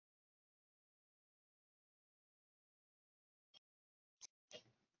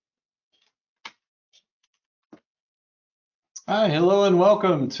Hi, hello, and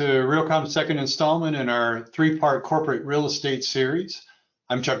welcome to Realcomm's second installment in our three-part corporate real estate series.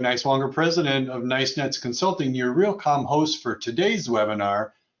 I'm Chuck Neiswanger, president of NiceNets Consulting, your Realcomm host for today's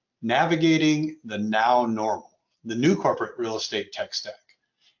webinar, Navigating the Now Normal, the new corporate real estate tech stack.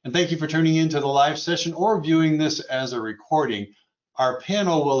 And thank you for tuning into the live session or viewing this as a recording. Our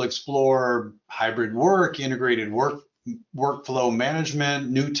panel will explore hybrid work, integrated workflow management,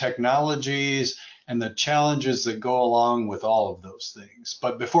 new technologies, and the challenges that go along with all of those things.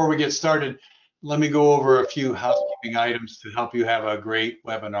 But before we get started, let me go over a few housekeeping items to help you have a great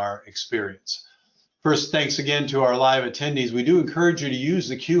webinar experience. First, thanks again to our live attendees. We do encourage you to use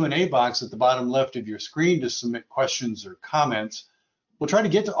the Q&A box at the bottom left of your screen to submit questions or comments. We'll try to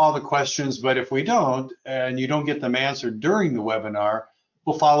get to all the questions, but if we don't, and you don't get them answered during the webinar,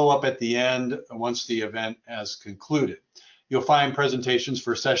 we'll follow up at the end once the event has concluded. You'll find presentations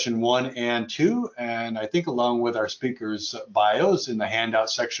for session 1 and 2, and I think along with our speakers' bios in the handout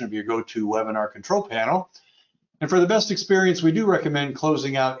section of your GoToWebinar control panel. And for the best experience, we do recommend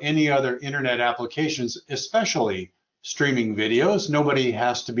closing out any other internet applications, especially streaming videos. Nobody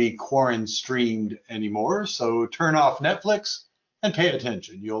has to be quarantine streamed anymore, so turn off Netflix and pay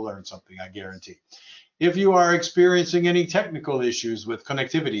attention. You'll learn something, I guarantee. If you are experiencing any technical issues with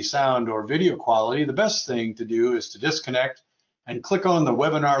connectivity, sound, or video quality, the best thing to do is to disconnect and click on the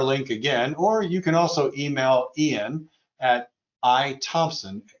webinar link again, or you can also email Ian at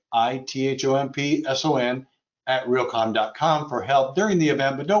ithompson, I-T-H-O-M-P-S-O-N, at realcomm.com for help during the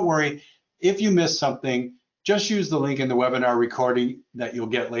event. But don't worry, if you miss something, just use the link in the webinar recording that you'll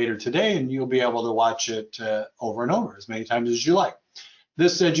get later today, and you'll be able to watch it over and over as many times as you like.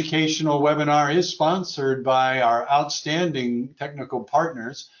 This educational webinar is sponsored by our outstanding technical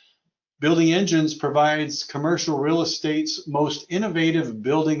partners. Building Engines provides commercial real estate's most innovative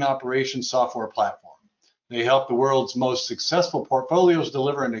building operations software platform. They help the world's most successful portfolios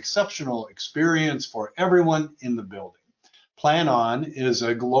deliver an exceptional experience for everyone in the building. PlanOn is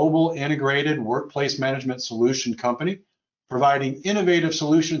a global integrated workplace management solution company providing innovative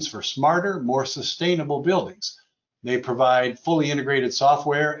solutions for smarter, more sustainable buildings. They provide fully integrated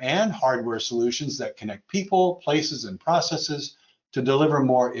software and hardware solutions that connect people, places, and processes to deliver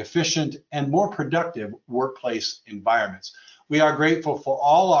more efficient and more productive workplace environments. We are grateful for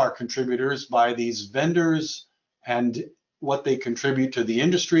all our contributors by these vendors and what they contribute to the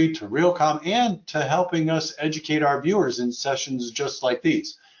industry, to Realcomm, and to helping us educate our viewers in sessions just like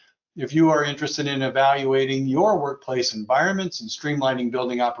these. If you are interested in evaluating your workplace environments and streamlining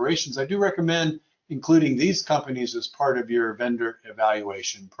building operations, I do recommend including these companies as part of your vendor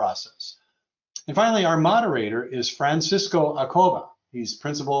evaluation process. And finally, our moderator is Francisco Acoba. He's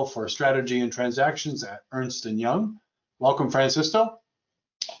Principal for Strategy and Transactions at Ernst & Young. Welcome, Francisco.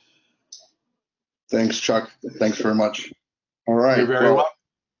 Thanks, Chuck. Thanks very much. All right. You're very welcome.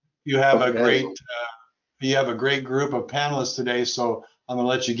 You have a great group of panelists today, so I'm going to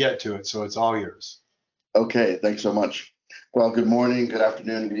let you get to it. So it's all yours. Okay. Thanks so much. Well, good morning, good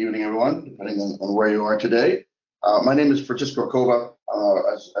afternoon, good evening, everyone, depending on where you are today. My name is Francisco Acoba.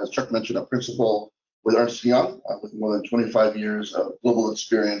 As Chuck mentioned, a principal with Ernst & Young with more than 25 years of global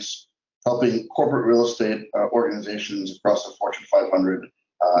experience helping corporate real estate organizations across the Fortune 500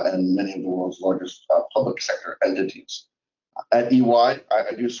 and many of the world's largest public sector entities. At EY,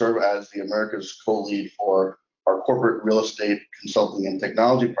 I do serve as the Americas co-lead for our corporate real estate consulting and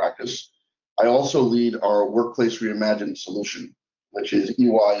technology practice. I also lead our Workplace Reimagined solution, which is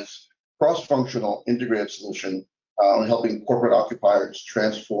EY's cross-functional integrated solution on helping corporate occupiers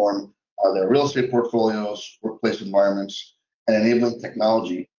transform their real estate portfolios, workplace environments, and enabling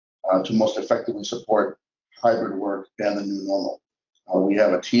technology to most effectively support hybrid work and the new normal. We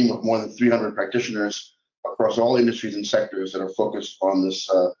have a team of more than 300 practitioners across all industries and sectors that are focused on this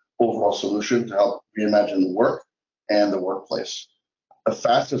overall solution to help reimagine the work and the workplace. The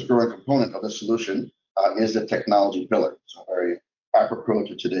fastest growing component of the solution is the technology pillar, so very apropos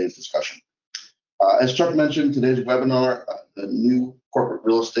to today's discussion. As Chuck mentioned, today's webinar, the new corporate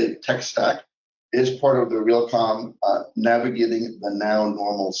real estate tech stack, is part of the Realcomm Navigating the Now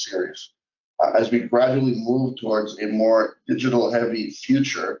Normal series. As we gradually move towards a more digital-heavy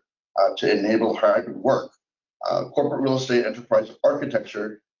future to enable hybrid work, corporate real estate enterprise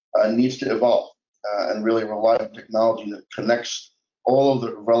architecture needs to evolve and really rely on technology that connects all of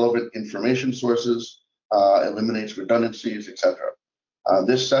the relevant information sources, eliminates redundancies, etc.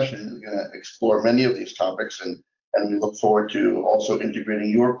 This session is going to explore many of these topics, and we look forward to also integrating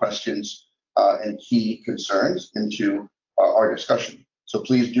your questions and key concerns into our discussion. So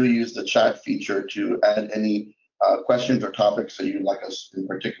please do use the chat feature to add any questions or topics that you'd like us in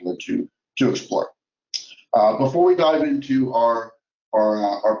particular to explore. Before we dive into our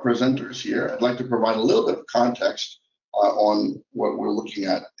presenters here, I'd like to provide a little bit of context on what we're looking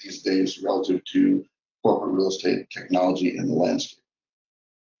at these days relative to corporate real estate technology in the landscape.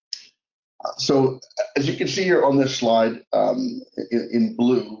 So as you can see here on this slide, in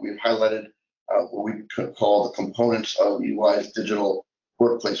blue, we've highlighted what we could call the components of EY's digital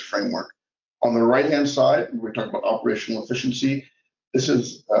workplace framework. On the right-hand side, we're talking about operational efficiency. This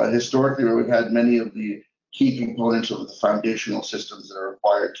is historically where we've had many of the key components of the foundational systems that are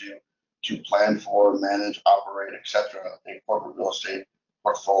required to plan for, manage, operate, etc., a corporate real estate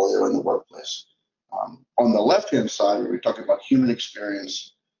portfolio in the workplace. On the left-hand side, we're talking about human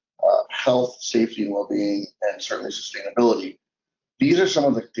experience, health, safety, and well-being, and certainly sustainability. These are some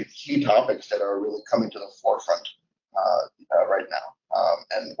of the key topics that are really coming to the forefront right now.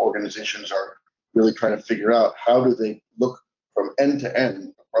 And organizations are really trying to figure out how do they look from end to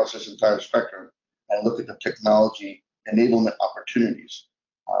end across this entire spectrum and look at the technology enablement opportunities.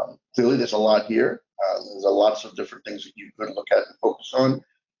 Clearly, there's a lot here. There's lots of different things that you could look at and focus on.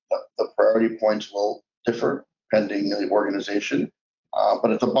 The priority points will differ depending on the organization.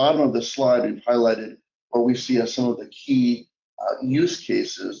 But at the bottom of this slide, we've highlighted what we see as some of the key use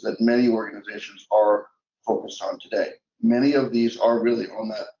cases that many organizations are focused on today. Many of these are really on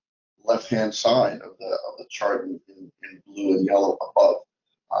that left-hand side of the chart in blue and yellow above.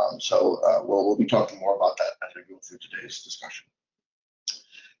 So we'll be talking more about that as we go through today's discussion.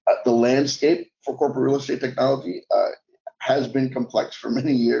 The landscape for corporate real estate technology has been complex for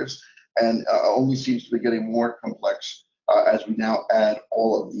many years and only seems to be getting more complex as we now add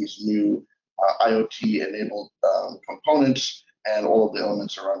all of these new IoT-enabled components and all of the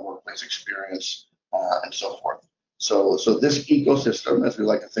elements around workplace experience and so forth. So this ecosystem, as we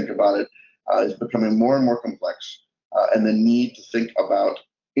like to think about it, is becoming more and more complex, and the need to think about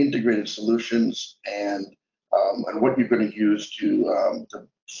integrated solutions and what you're going to use to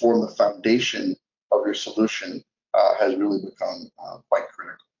form the foundation of your solution has really become quite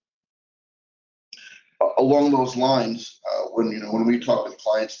critical. Along those lines, when we talk with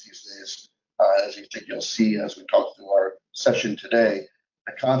clients these days, as you think you'll see as we talk through our session today,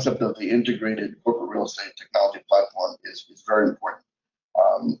 the concept of the integrated corporate real estate technology platform is very important.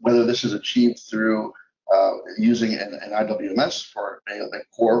 Whether this is achieved through using an IWMS for the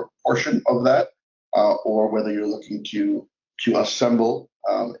core portion of that, or whether you're looking to assemble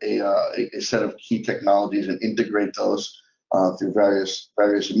a set of key technologies and integrate those through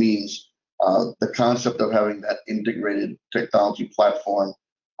various means. The concept of having that integrated technology platform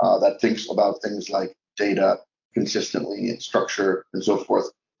that thinks about things like data consistently and structure and so forth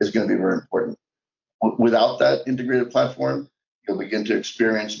is going to be very important. Without that integrated platform, you'll begin to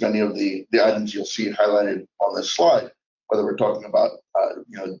experience many of the items you'll see highlighted on this slide, whether we're talking about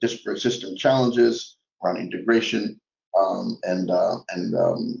disparate system challenges around integration and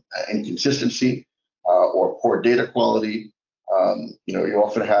inconsistency or poor data quality. You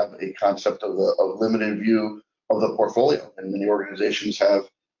often have a concept of limited view of the portfolio, and many organizations have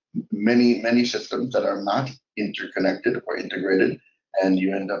many systems that are not interconnected or integrated, and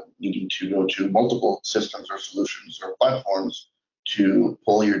you end up needing to go to multiple systems or solutions or platforms to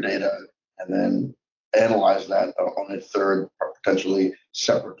pull your data and then analyze that on a third or potentially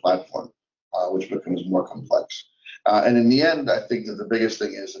separate platform, which becomes more complex. And in the end, I think that the biggest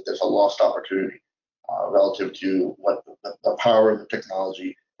thing is that there's a lost opportunity relative to what the power of the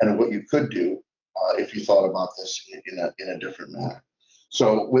technology and what you could do if you thought about this in a different manner.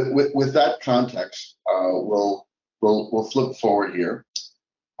 So with that context, we'll flip forward here,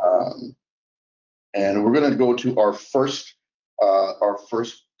 and we're going to go to our first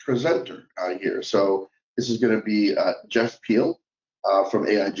presenter here. So this is going to be Jeff Peel from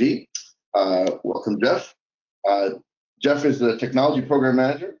AIG. Welcome, Jeff. Jeff is the technology program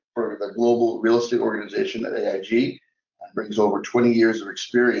manager for the global real estate organization at AIG and brings over 20 years of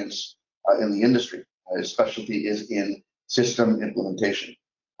experience in the industry. His specialty is in system implementation.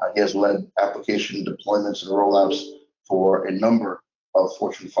 He has led application deployments and rollouts for a number of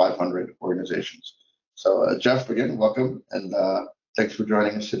Fortune 500 organizations. So Jeff, again, welcome, and thanks for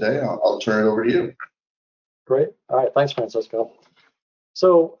joining us today. I'll turn it over to you. Great. All right. Thanks, Francisco.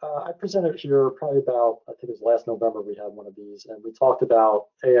 So I presented here probably about, I think it was last November we had one of these, and we talked about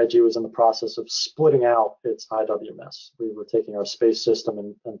AIG was in the process of splitting out its IWMS. We were taking our space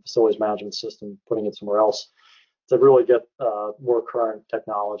system and facilities management system, putting it somewhere else to really get more current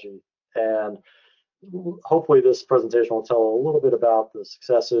technology. And hopefully this presentation will tell a little bit about the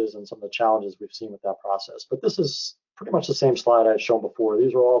successes and some of the challenges we've seen with that process. But this is pretty much the same slide I had shown before.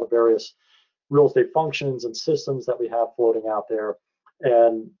 These are all the various real estate functions and systems that we have floating out there.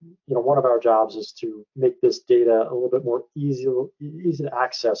 And one of our jobs is to make this data a little bit more easy to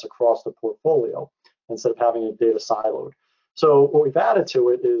access across the portfolio instead of having it data siloed. So what we've added to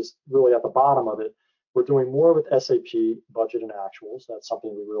it is really at the bottom of it, we're doing more with SAP budget and actuals. That's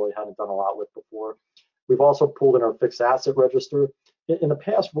something we really hadn't done a lot with before. We've also pulled in our fixed asset register. In the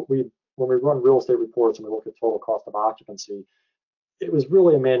past, when we run real estate reports and we look at total cost of occupancy, it was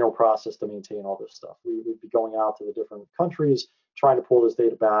really a manual process to maintain all this stuff. We'd be going out to the different countries, trying to pull this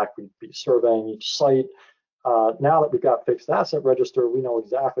data back. We'd be surveying each site. Now that we've got fixed asset register, we know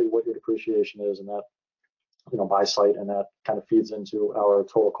exactly what your depreciation is and that, by site, and that kind of feeds into our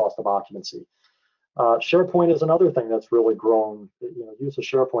total cost of occupancy. SharePoint is another thing that's really grown. Use of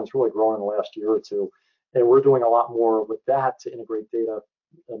SharePoint's really grown in the last year or two, and we're doing a lot more with that to integrate data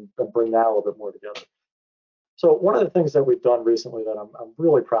and bring that a little bit more together. So one of the things that we've done recently that I'm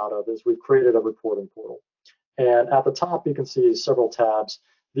really proud of is we've created a reporting portal. And at the top, you can see several tabs.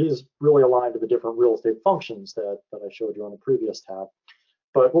 These really align to the different real estate functions that I showed you on the previous tab.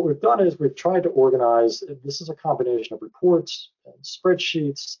 But what we've done is we've tried to organize, this is a combination of reports, and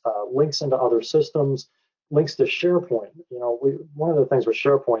spreadsheets, links into other systems, links to SharePoint. One of the things with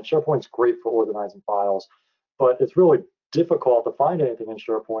SharePoint's great for organizing files, but it's really difficult to find anything in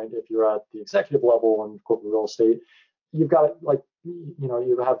SharePoint if you're at the executive level in corporate real estate. You've got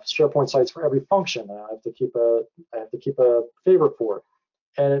you have SharePoint sites for every function. I have to keep a favorite for it,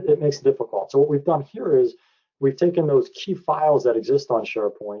 and it makes it difficult. So what we've done here is we've taken those key files that exist on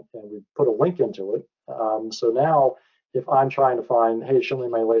SharePoint and we've put a link into it. So now if I'm trying to find, hey, show me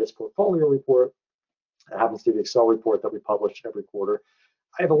my latest portfolio report, it happens to be the Excel report that we publish every quarter,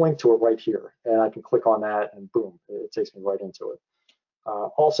 I have a link to it right here, and I can click on that, and boom, it takes me right into it.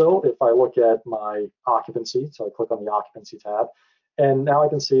 Also, if I look at my occupancy, so I click on the occupancy tab, and now I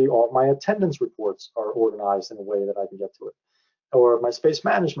can see all my attendance reports are organized in a way that I can get to it, or my space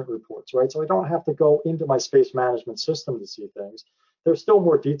management reports, right? So I don't have to go into my space management system to see things. There's still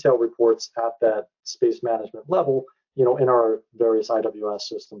more detailed reports at that space management level, in our various IWS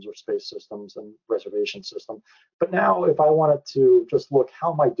systems or space systems and reservation system. But now if I wanted to just look,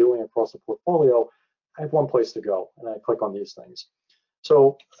 how am I doing across the portfolio, I have one place to go, and I click on these things.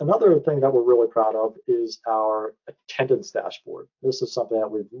 So another thing that we're really proud of is our attendance dashboard. This is something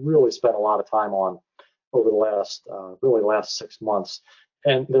that we've really spent a lot of time on over the last 6 months.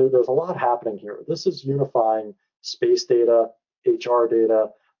 And there's a lot happening here. This is unifying space data, HR data,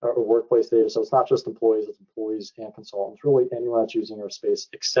 or workplace data. So it's not just employees, it's employees and consultants, really anyone that's using our space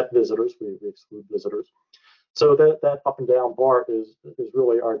except visitors. We exclude visitors. So that up and down bar is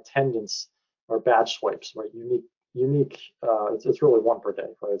really our attendance, our badge swipes, right? Unique, it's really one per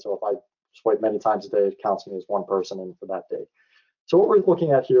day, right? So if I swipe many times a day, it counts me as one person in for that day. So what we're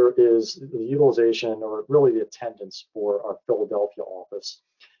looking at here is the utilization, or really the attendance, for our Philadelphia office.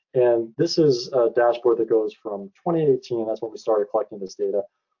 And this is a dashboard that goes from 2018, that's when we started collecting this data,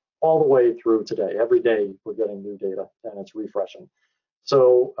 all the way through today. Every day we're getting new data and it's refreshing.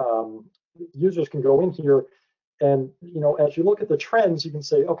 So users can go in here and, as you look at the trends, you can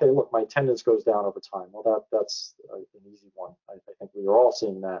say, okay, look, my attendance goes down over time. Well, that's an easy one. I think we are all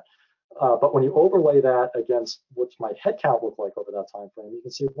seeing that. But when you overlay that against what's my headcount look like over that time frame, you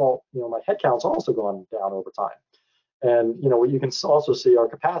can see, well, my headcount's also gone down over time. And you can also see our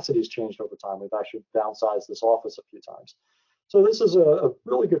capacity's changed over time. We've actually downsized this office a few times. So this is a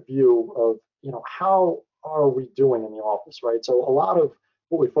really good view of how are we doing in the office, right? So a lot of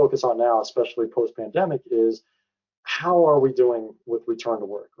what we focus on now, especially post-pandemic, is how are we doing with return to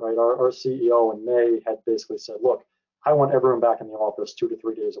work, right? Our CEO in May had basically said, look, I want everyone back in the office 2 to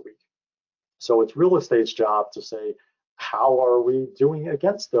 3 days a week. So it's real estate's job to say, how are we doing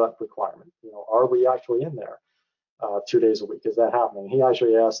against that requirement? Are we actually in there 2 days a week? Is that happening? He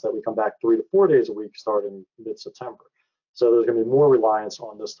actually asked that we come back 3 to 4 days a week starting mid-September. So there's going to be more reliance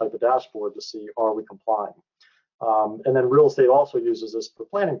on this type of dashboard to see, are we complying? And then real estate also uses this for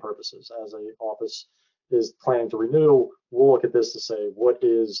planning purposes. As an office is planning to renew, we'll look at this to say, what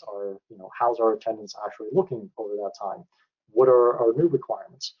is our, how's our attendance actually looking over that time? What are our new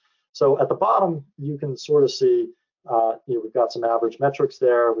requirements? So at the bottom, you can sort of see, we've got some average metrics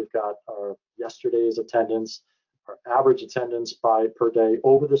there. We've got our yesterday's attendance, our average attendance per day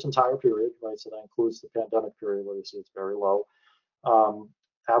over this entire period, right? So that includes the pandemic period where you see it's very low.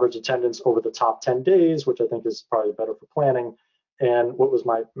 Average attendance over the top 10 days, which I think is probably better for planning. And what was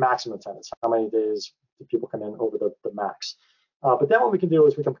my maximum attendance? How many days did people come in over the max? But then what we can do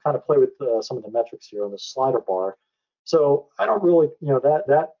is we can kind of play with some of the metrics here on the slider bar. So I don't really,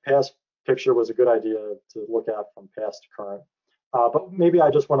 that past picture was a good idea to look at from past to current. But maybe I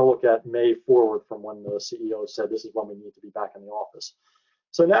just want to look at May forward from when the CEO said this is when we need to be back in the office.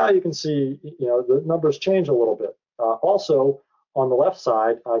 So now you can see, the numbers change a little bit. Also, on the left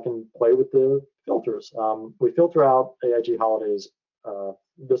side, I can play with the filters. We filter out AIG holidays.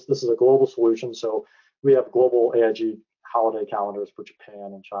 This is a global solution, so we have global AIG holiday calendars for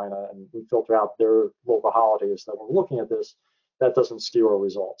Japan and China, and we filter out their local holidays that we're looking at this. That doesn't skew our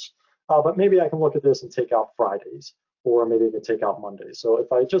results. But maybe I can look at this and take out Fridays, or maybe I can take out Mondays. So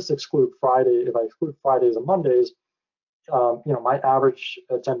if I just exclude Fridays and Mondays, my average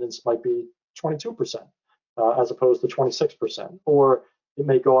attendance might be 22%, as opposed to 26%, or it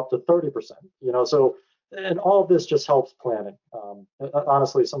may go up to 30%. So, and all of this just helps planning.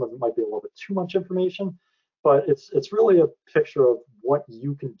 Honestly, some of it might be a little bit too much information, but it's really a picture of what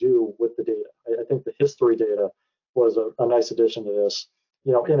you can do with the data. I think the history data was a nice addition to this,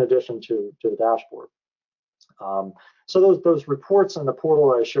 in addition to the dashboard. So those reports in the portal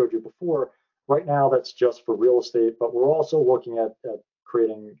that I showed you before, right now that's just for real estate, but we're also looking at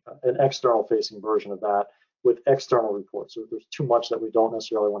creating an external facing version of that with external reports. So there's too much that we don't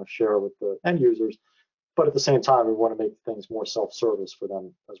necessarily want to share with the end users, but at the same time, we want to make things more self-service for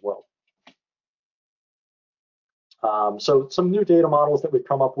them as well. So some new data models that we've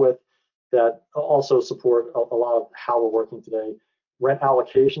come up with that also support a lot of how we're working today. Rent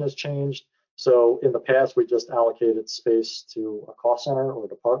allocation has changed. So in the past, we just allocated space to a cost center or a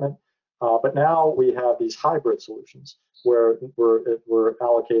department. But now we have these hybrid solutions where we're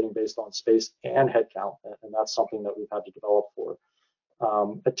allocating based on space and headcount, and that's something that we've had to develop for.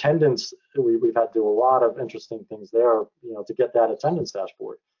 Attendance, we've had to do a lot of interesting things there, to get that attendance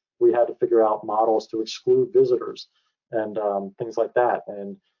dashboard. We had to figure out models to exclude visitors and things like that.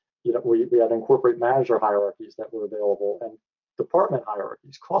 And we had to incorporate manager hierarchies that were available and department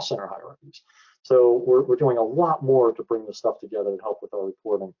hierarchies, cost center hierarchies. So we're doing a lot more to bring this stuff together to help with our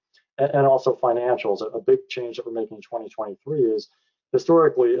reporting. And also financials. A big change that we're making in 2023 is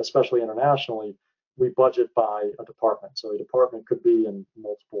historically, especially internationally, we budget by a department. So a department could be in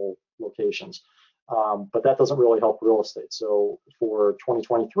multiple locations, but that doesn't really help real estate. So for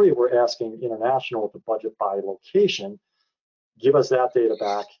 2023, we're asking international to budget by location, give us that data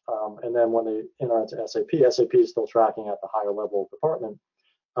back, and then when they enter into SAP is still tracking at the higher level of department,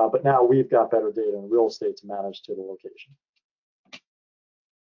 but now we've got better data in real estate to manage to the location.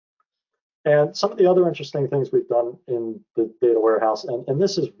 And some of the other interesting things we've done in the data warehouse, and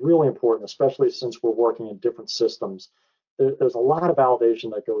this is really important, especially since we're working in different systems, there's a lot of validation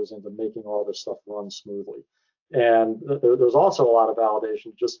that goes into making all this stuff run smoothly. And there's also a lot of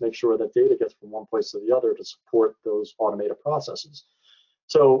validation just to make sure that data gets from one place to the other to support those automated processes.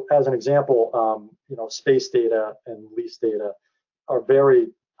 So as an example, space data and lease data are very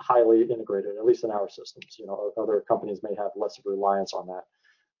highly integrated, at least in our systems. Other companies may have less of a reliance on that.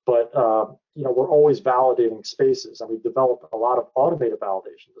 But we're always validating spaces, and we've developed a lot of automated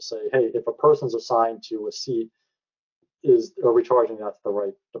validation to say, hey, if a person's assigned to a seat, are we charging that to the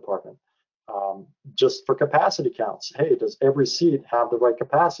right department? Just for capacity counts, hey, does every seat have the right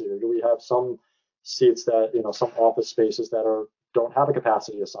capacity, or do we have some seats that, some office spaces that don't have a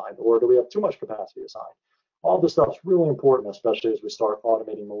capacity assigned, or do we have too much capacity assigned? All this stuff is really important, especially as we start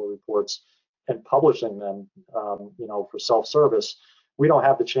automating more reports and publishing them, for self-service. We don't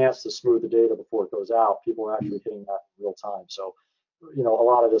have the chance to smooth the data before it goes out. People are actually hitting that in real time. So, a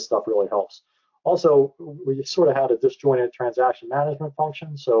lot of this stuff really helps. Also, we sort of had a disjointed transaction management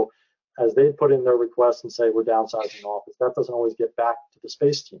function. So as they put in their requests and say we're downsizing the office, that doesn't always get back to the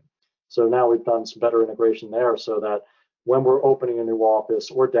space team. So now we've done some better integration there so that when we're opening a new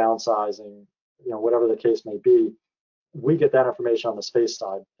office or downsizing, whatever the case may be, we get that information on the space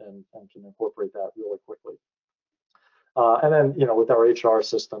side and can incorporate that really quickly. And then, with our HR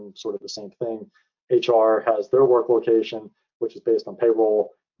system, sort of the same thing. HR has their work location, which is based on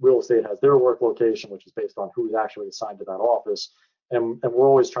payroll. Real estate has their work location, which is based on who's actually assigned to that office. And we're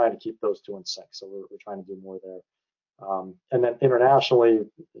always trying to keep those two in sync. So we're trying to do more there. And then internationally,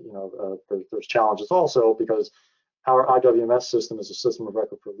 there's challenges also because our IWMS system is a system of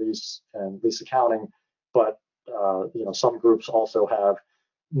record for lease and lease accounting. But, some groups also have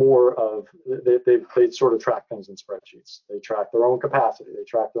more of, they sort of track things in spreadsheets. They track their own capacity, they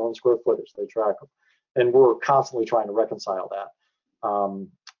track their own square footage, they track, and we're constantly trying to reconcile that.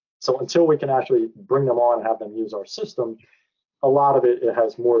 So until we can actually bring them on and have them use our system, a lot of it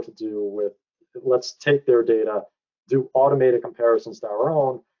has more to do with, let's take their data, do automated comparisons to our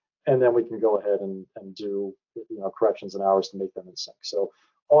own, and then we can go ahead and do corrections and hours to make them in sync. So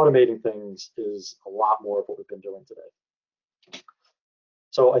automating things is a lot more of what we've been doing today.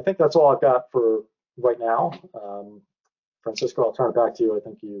 So I think that's all I've got for right now. Francisco, I'll turn it back to you. I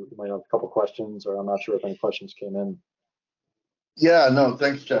think you might have a couple questions, or I'm not sure if any questions came in. Yeah, no,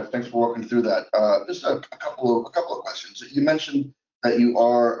 thanks, Jeff. Thanks for walking through that. Just a couple of questions. You mentioned that you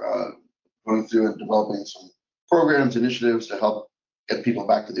are going through and developing some programs, initiatives to help get people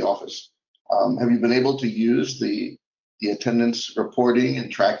back to the office. Have you been able to use the attendance reporting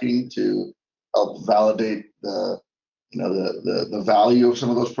and tracking to help validate the value of some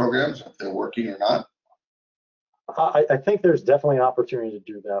of those programs, if they're working or not? I think there's definitely an opportunity to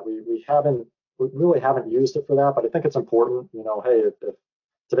do that. We really haven't used it for that, but I think it's important. Hey, if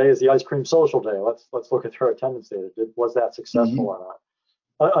today is the ice cream social day, let's look at their attendance data. Was that successful or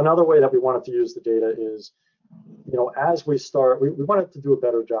not? Another way that we wanted to use the data is, as we start, we wanted to do a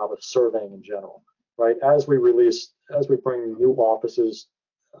better job of surveying in general, right? As we bring new offices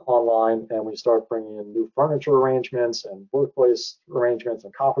online and we start bringing in new furniture arrangements and workplace arrangements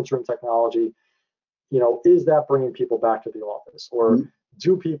and conference room technology, is that bringing people back to the office, or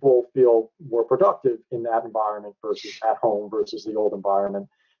do people feel more productive in that environment versus at home versus the old environment?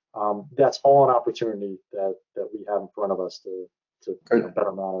 That's all an opportunity that we have in front of us to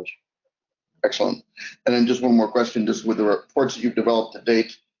better manage. Excellent. And then just one more question, just with the reports that you've developed to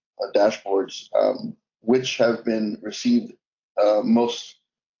date, dashboards, which have been received most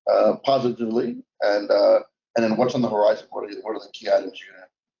positively, and then what's on the horizon? What are the key items you're going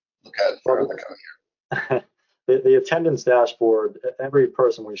to look at for the coming year? The attendance dashboard, every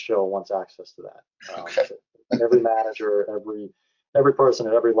person we show wants access to that. Okay. Every manager, every person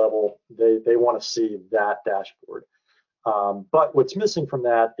at every level, they want to see that dashboard. But what's missing from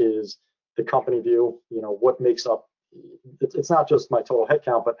that is the company view. What makes up, it's not just my total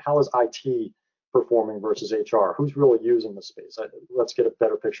headcount, but how is IT performing versus HR? Who's really using the space? Let's get a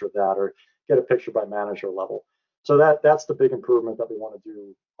better picture of that, or get a picture by manager level. So that's the big improvement that we want to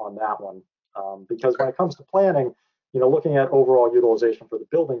do on that one. Because when it comes to planning, looking at overall utilization for the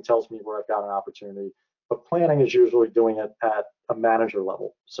building tells me where I've got an opportunity, but planning is usually doing it at a manager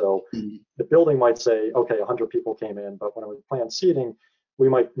level. So the building might say, okay, 100 people came in, but when we plan seating, we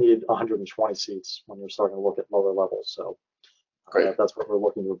might need 120 seats when you're starting to look at lower levels. So that's what we're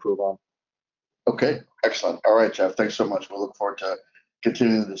looking to improve on. Okay, excellent. All right, Jeff, thanks so much. We'll look forward to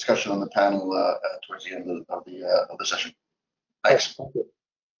continuing the discussion on the panel towards the end of the session. Thanks. Thank you.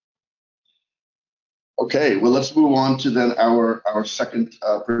 Okay, well, let's move on to then our second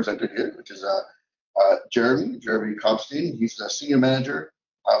presenter here, which is Jeremy Kopstein. He's a senior manager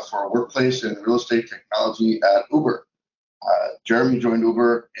for workplace and real estate technology at Uber. Jeremy joined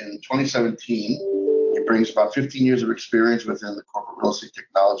Uber in 2017. He brings about 15 years of experience within the corporate real estate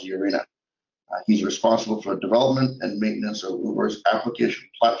technology arena. He's responsible for development and maintenance of Uber's application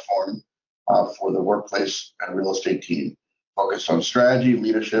platform for the workplace and real estate team, focused on strategy,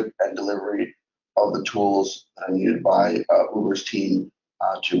 leadership, and delivery of the tools that are needed by Uber's team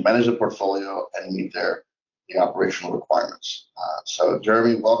to manage the portfolio and meet the operational requirements. So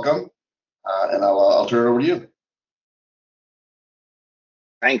Jeremy, welcome, and I'll turn it over to you.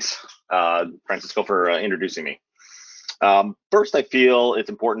 Thanks, Francisco, for introducing me. First, I feel it's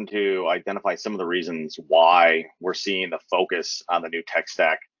important to identify some of the reasons why we're seeing the focus on the new tech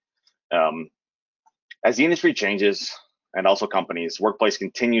stack. As the industry changes, and also companies, workplace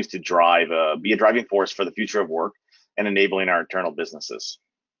continues to be a driving force for the future of work and enabling our internal businesses.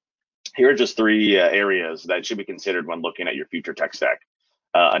 Here are just three areas that should be considered when looking at your future tech stack: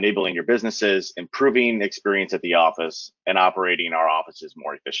 enabling your businesses, improving experience at the office, and operating our offices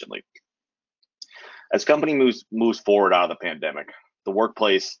more efficiently. As company moves forward out of the pandemic, the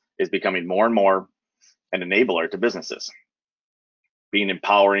workplace is becoming more and more an enabler to businesses. Being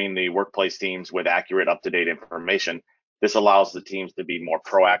empowering the workplace teams with accurate, up-to-date information, this allows the teams to be more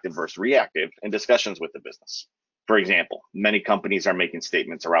proactive versus reactive in discussions with the business. For example, many companies are making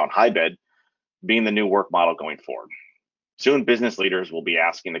statements around hybrid being the new work model going forward. Soon, business leaders will be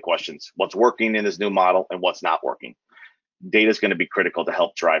asking the questions, what's working in this new model and what's not working? Data is going to be critical to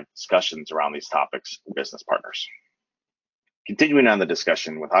help drive discussions around these topics with business partners. Continuing on the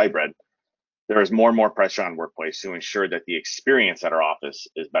discussion with hybrid, there is more and more pressure on workplace to ensure that the experience at our office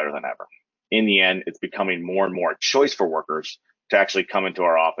is better than ever. In the end, it's becoming more and more a choice for workers to actually come into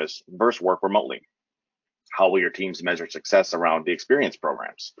our office versus work remotely. How will your teams measure success around the experience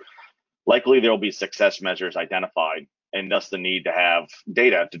programs? Likely there will be success measures identified, and thus the need to have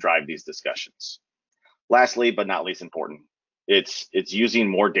data to drive these discussions. Lastly, but not least important, it's using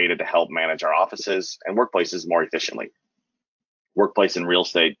more data to help manage our offices and workplaces more efficiently. Workplace and real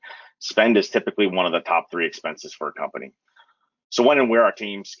estate spend is typically one of the top 3 expenses for a company. So when and where our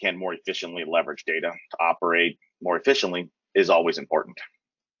teams can more efficiently leverage data to operate more efficiently is always important.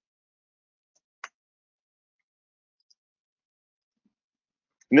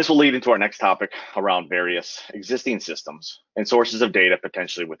 And this will lead into our next topic around various existing systems and sources of data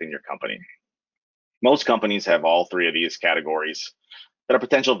potentially within your company. Most companies have all three of these categories that are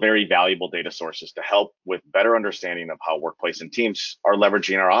potential very valuable data sources to help with better understanding of how workplace and teams are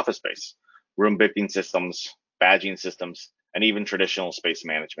leveraging our office space, room booking systems, badging systems, and even traditional space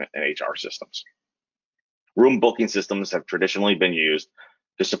management and HR systems. Room booking systems have traditionally been used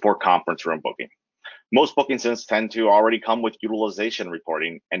to support conference room booking. Most booking systems tend to already come with utilization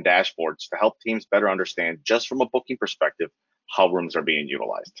reporting and dashboards to help teams better understand, just from a booking perspective, how rooms are being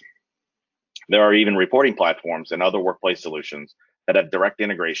utilized. There are even reporting platforms and other workplace solutions that have direct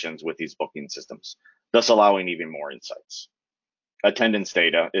integrations with these booking systems, thus allowing even more insights. Attendance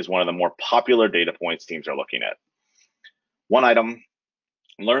data is one of the more popular data points teams are looking at. One item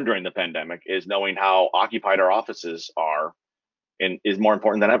learned during the pandemic is knowing how occupied our offices are and is more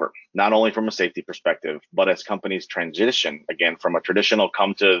important than ever, not only from a safety perspective, but as companies transition again from a traditional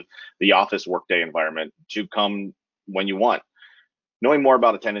come to the office workday environment to come when you want. Knowing more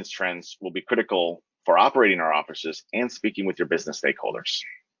about attendance trends will be critical for operating our offices and speaking with your business stakeholders.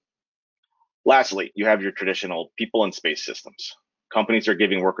 Lastly, you have your traditional people and space systems. Companies are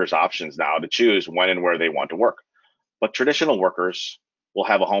giving workers options now to choose when and where they want to work, but traditional workers will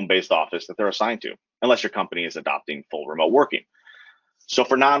have a home-based office that they're assigned to, unless your company is adopting full remote working. So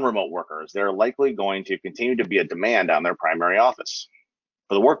for non-remote workers, there are likely going to continue to be a demand on their primary office.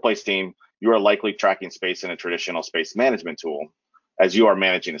 For the workplace team, you are likely tracking space in a traditional space management tool as you are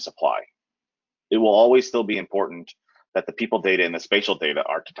managing a supply. It will always still be important that the people data and the spatial data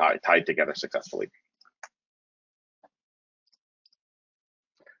are tied together successfully.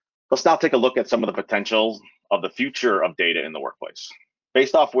 Let's now take a look at some of the potentials of the future of data in the workplace.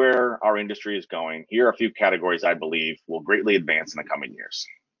 Based off where our industry is going, here are a few categories I believe will greatly advance in the coming years.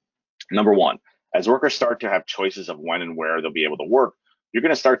 Number one, as workers start to have choices of when and where they'll be able to work, you're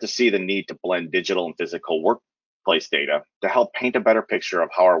going to start to see the need to blend digital and physical workplace data to help paint a better picture of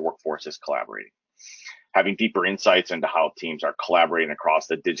how our workforce is collaborating. Having deeper insights into how teams are collaborating across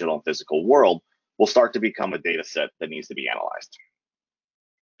the digital and physical world will start to become a data set that needs to be analyzed.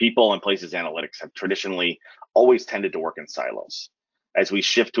 People and places analytics have traditionally always tended to work in silos. As we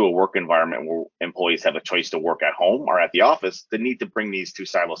shift to a work environment where employees have a choice to work at home or at the office, the need to bring these two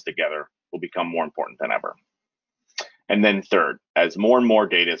silos together will become more important than ever. And then third, as more and more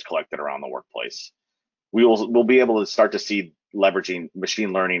data is collected around the workplace, we'll be able to start to see leveraging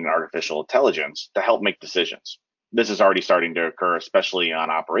machine learning and artificial intelligence to help make decisions. This is already starting to occur, especially on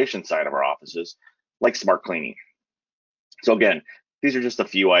operations side of our offices, like smart cleaning. So again, these are just a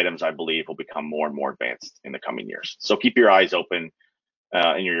few items I believe will become more and more advanced in the coming years. So keep your eyes open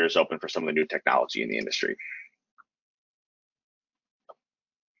and your ears open for some of the new technology in the industry.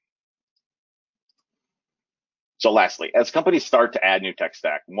 So lastly, as companies start to add new tech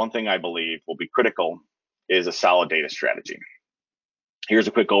stack, one thing I believe will be critical is a solid data strategy. Here's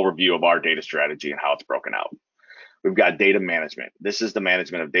a quick overview of our data strategy and how it's broken out. We've got data management. This is the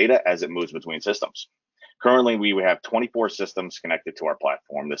management of data as it moves between systems. Currently, we have 24 systems connected to our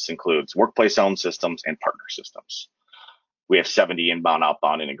platform. This includes workplace-owned systems and partner systems. We have 70 inbound,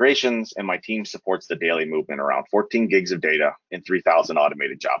 outbound integrations, and my team supports the daily movement around 14 gigs of data and 3,000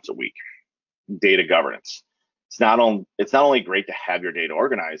 automated jobs a week. Data governance. It's not only great to have your data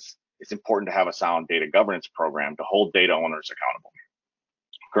organized, it's important to have a sound data governance program to hold data owners accountable.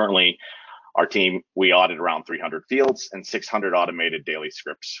 Currently, our team, we audit around 300 fields and 600 automated daily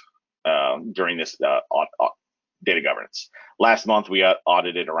scripts during this data governance. Last month, we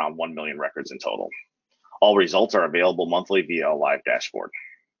audited around 1 million records in total. All results are available monthly via a live dashboard.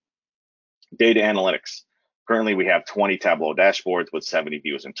 Data analytics. Currently, we have 20 Tableau dashboards with 70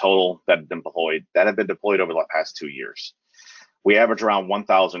 views in total that have been deployed over the past 2 years. We average around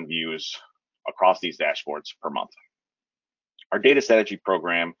 1,000 views across these dashboards per month. Our data strategy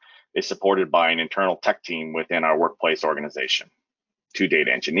program is supported by an internal tech team within our workplace organization, 2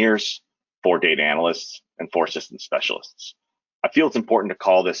 data engineers, 4 data analysts, and 4 system specialists. I feel it's important to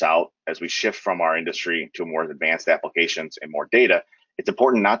call this out as we shift from our industry to more advanced applications and more data. It's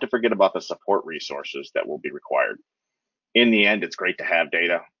important not to forget about the support resources that will be required. In the end, it's great to have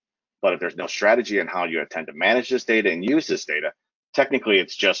data, but if there's no strategy on how you intend to manage this data and use this data, technically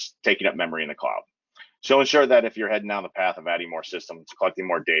it's just taking up memory in the cloud. So ensure that if you're heading down the path of adding more systems, collecting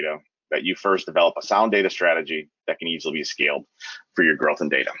more data, that you first develop a sound data strategy that can easily be scaled for your growth in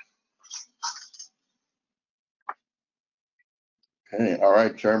data. Okay, all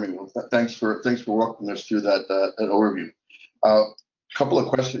right, Jeremy. Well, thanks for walking us through that overview. A couple of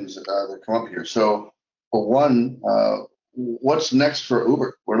questions that come up here. So, for one, what's next for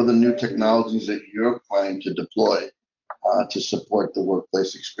Uber? What are the new technologies that you're planning to deploy to support the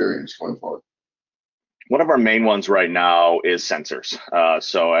workplace experience going forward? One of our main ones right now is sensors.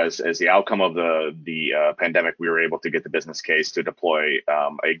 So as the outcome of the pandemic, we were able to get the business case to deploy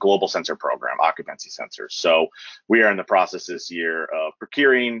a global sensor program, occupancy sensors. So we are in the process this year of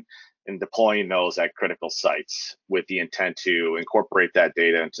procuring and deploying those at critical sites with the intent to incorporate that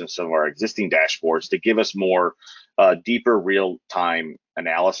data into some of our existing dashboards to give us more deeper real-time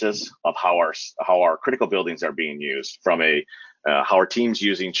analysis of how our critical buildings are being used, from how our teams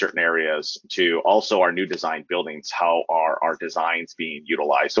using certain areas to also our new design buildings, how are our designs being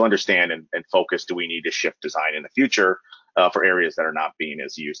utilized. So understand and focus, do we need to shift design in the future for areas that are not being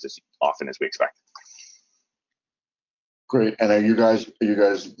as used as often as we expect? Great. And are you guys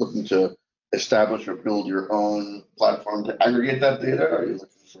looking to establish or build your own platform to aggregate that data? Are you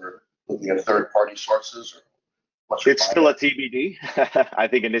looking at third-party sources? Or it's still a TBD. I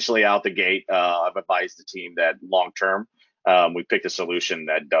think initially out the gate, I've advised the team that long term, we picked a solution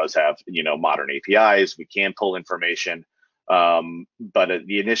that does have modern APIs. We can pull information, but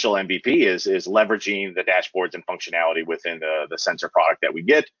the initial MVP is leveraging the dashboards and functionality within the sensor product that we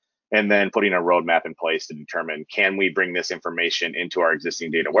get, and then putting a roadmap in place to determine, can we bring this information into our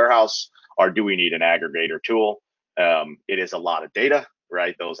existing data warehouse, or do we need an aggregator tool? It is a lot of data,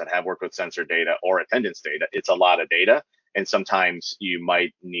 right? Those that have worked with sensor data or attendance data, it's a lot of data. And sometimes you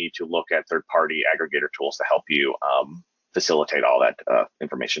might need to look at third-party aggregator tools to help you facilitate all that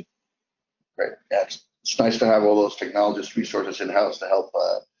information. Great. Yeah, it's nice to have all those technologist resources in-house to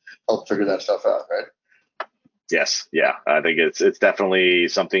help figure that stuff out, right? Yes. Yeah. I think it's definitely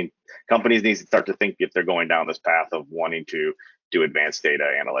something companies need to start to think if they're going down this path of wanting to do advanced data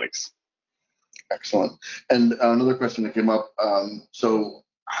analytics. Excellent. And another question that came up. So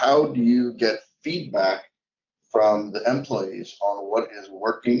how do you get feedback from the employees on what is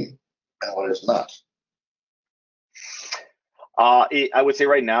working and what is not? I would say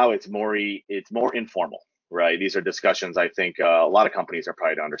right now it's more informal, right? These are discussions I think a lot of companies are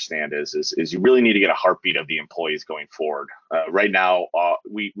probably to understand is you really need to get a heartbeat of the employees going forward. Right now,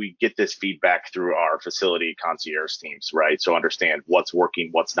 we get this feedback through our facility concierge teams, right? So understand what's working,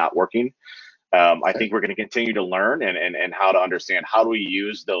 what's not working. I think we're going to continue to learn and how to understand how do we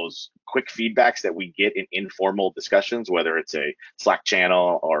use those quick feedbacks that we get in informal discussions, whether it's a Slack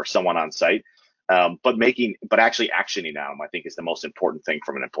channel or someone on site. But actually actioning them, I think, is the most important thing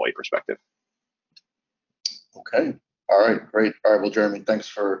from an employee perspective. Okay. All right. Great. All right. Well, Jeremy, thanks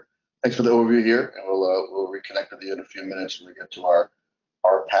for the overview here, and we'll reconnect with you in a few minutes when we get to our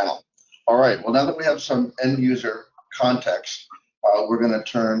panel. All right. Well, now that we have some end user context, we're going to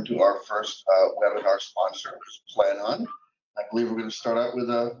turn to our first webinar sponsor, which is Planon. I believe we're going to start out with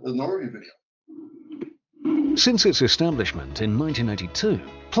an overview video. Since its establishment in 1982,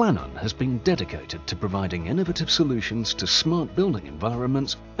 Planon has been dedicated to providing innovative solutions to smart building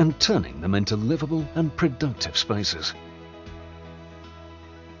environments and turning them into livable and productive spaces.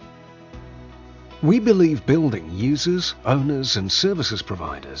 We believe building users, owners, and services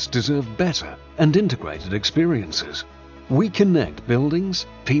providers deserve better and integrated experiences. We connect buildings,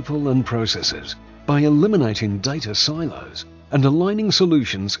 people, and processes by eliminating data silos and aligning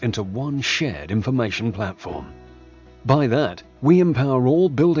solutions into one shared information platform. By that, we empower all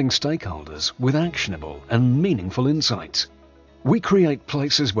building stakeholders with actionable and meaningful insights. We create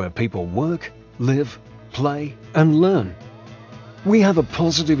places where people work, live, play, and learn. We have a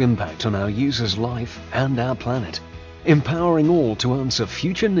positive impact on our users' life and our planet, empowering all to answer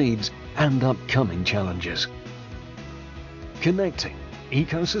future needs and upcoming challenges. Connecting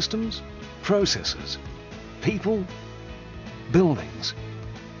ecosystems, processes, people, buildings.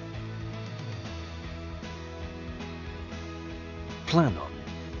 Planon,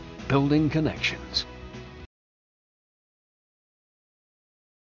 building connections.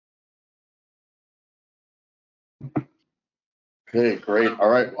 Okay, great. All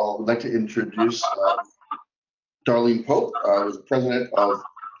right. Well, I'd like to introduce Darlene Pope, who's the president of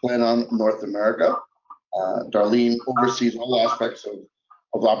Planon North America. Darlene oversees all aspects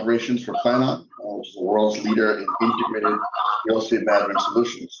of operations for Planon, which is the world's leader in integrated real estate management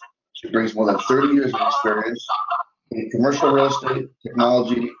solutions. She brings more than 30 years of experience in commercial real estate,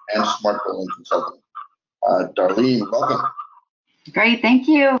 technology, and smart building consulting. Darlene, welcome. Great, thank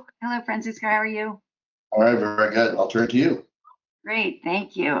you. Hello, Francisco, how are you? All right, very good. I'll turn to you. Great,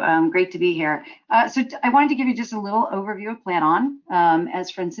 thank you. Great to be here. So I wanted to give you just a little overview of Planon. As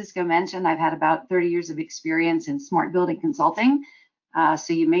Francisco mentioned, I've had about 30 years of experience in smart building consulting.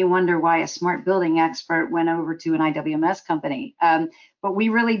 So you may wonder why a smart building expert went over to an IWMS company. But we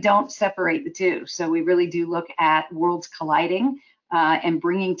really don't separate the two. So we really do look at worlds colliding and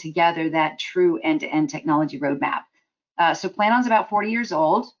bringing together that true end-to-end technology roadmap. So Planon's about 40 years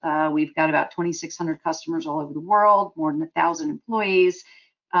old. We've got about 2,600 customers all over the world, more than 1,000 employees,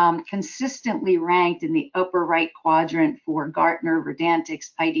 consistently ranked in the upper right quadrant for Gartner,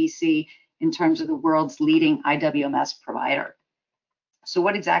 Verdantix, IDC in terms of the world's leading IWMS provider. So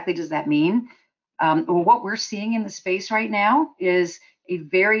what exactly does that mean? Well, what we're seeing in the space right now is a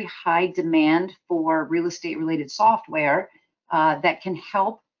very high demand for real estate related software that can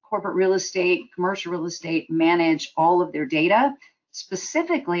help corporate real estate, commercial real estate manage all of their data,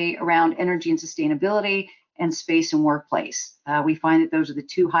 specifically around energy and sustainability and space and workplace. We find that those are the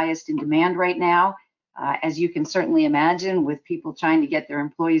two highest in demand right now. As you can certainly imagine, with people trying to get their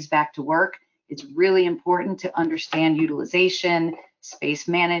employees back to work, it's really important to understand utilization, space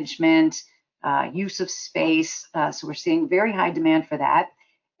management, use of space. So we're seeing very high demand for that,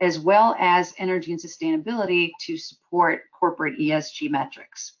 as well as energy and sustainability to support corporate ESG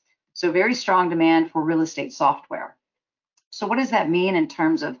metrics. So very strong demand for real estate software. So what does that mean in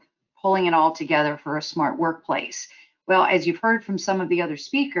terms of pulling it all together for a smart workplace? Well, as you've heard from some of the other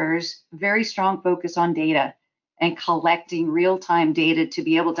speakers, very strong focus on data and collecting real-time data to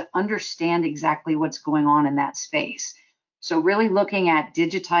be able to understand exactly what's going on in that space. So really looking at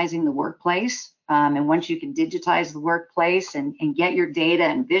digitizing the workplace. And once you can digitize the workplace and get your data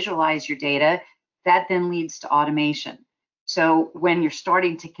and visualize your data, that then leads to automation. So when you're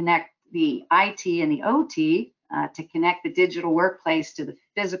starting to connect the IT and the OT to connect the digital workplace to the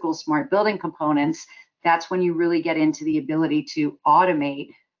physical smart building components, that's when you really get into the ability to automate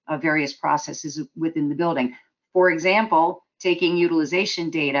various processes within the building. For example, taking utilization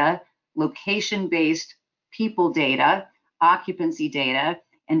data, location-based people data, occupancy data,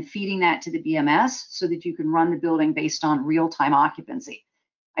 and feeding that to the BMS so that you can run the building based on real-time occupancy.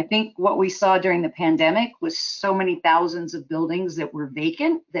 I think what we saw during the pandemic was so many thousands of buildings that were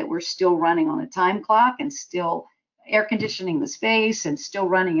vacant, that were still running on a time clock and still air conditioning the space and still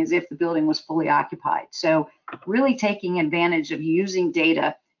running as if the building was fully occupied. So really taking advantage of using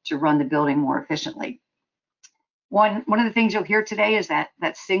data to run the building more efficiently. One of the things you'll hear today is that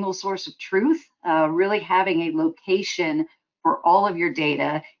single source of truth, really having a location for all of your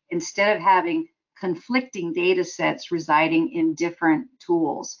data instead of having conflicting data sets residing in different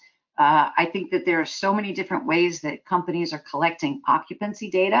tools. I think that there are so many different ways that companies are collecting occupancy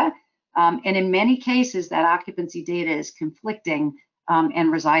data. And in many cases, that occupancy data is conflicting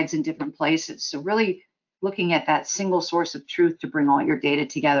and resides in different places. So really looking at that single source of truth to bring all your data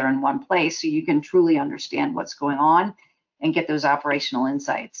together in one place so you can truly understand what's going on and get those operational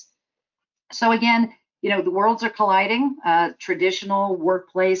insights. So again, the worlds are colliding. Traditional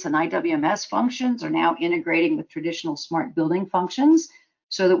workplace and IWMS functions are now integrating with traditional smart building functions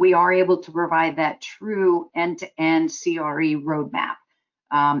so that we are able to provide that true end-to-end CRE roadmap.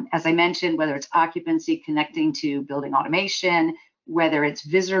 As I mentioned, whether it's occupancy connecting to building automation, whether it's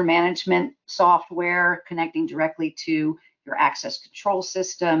visitor management software connecting directly to your access control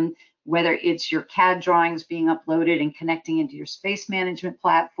system, whether it's your CAD drawings being uploaded and connecting into your space management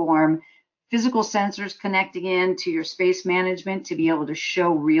platform, physical sensors connecting in to your space management to be able to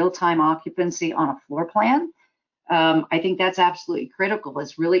show real-time occupancy on a floor plan. I think that's absolutely critical,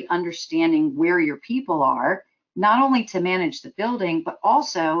 is really understanding where your people are, not only to manage the building, but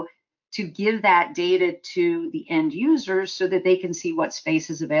also to give that data to the end users so that they can see what space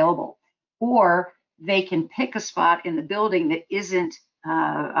is available. Or they can pick a spot in the building that isn't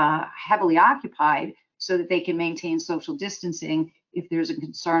heavily occupied so that they can maintain social distancing if there's a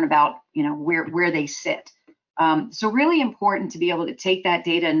concern about where they sit. So really important to be able to take that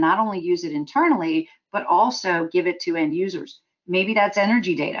data and not only use it internally, but also give it to end users. Maybe that's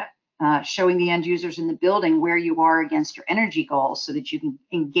energy data, showing the end users in the building where you are against your energy goals so that you can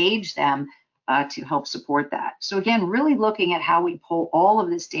engage them to help support that. So again, really looking at how we pull all of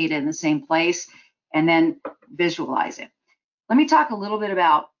this data in the same place and then visualize it. Let me talk a little bit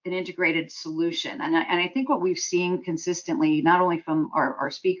about an integrated solution. And I think what we've seen consistently, not only from our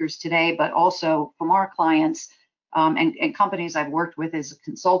speakers today, but also from our clients and companies I've worked with as a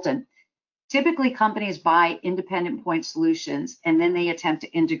consultant. Typically, companies buy independent point solutions and then they attempt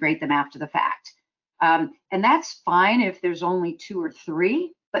to integrate them after the fact. And that's fine if there's only 2 or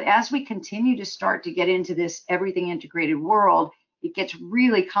 3, but as we continue to start to get into this everything integrated world, it gets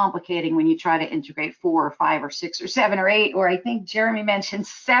really complicating when you try to integrate 4 or 5 or 6 or 7 or 8, or I think Jeremy mentioned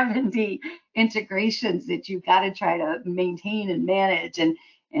 70 integrations that you've got to try to maintain and manage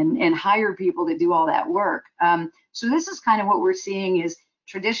and hire people to do all that work. So this is kind of what we're seeing is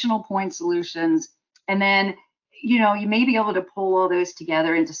traditional point solutions, and then you may be able to pull all those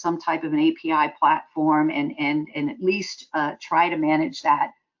together into some type of an API platform and at least try to manage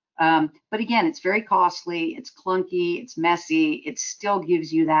that But again, it's very costly, it's clunky, it's messy. It still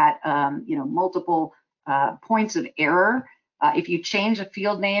gives you that, multiple points of error. If you change a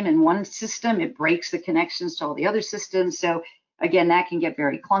field name in one system, it breaks the connections to all the other systems. So again, that can get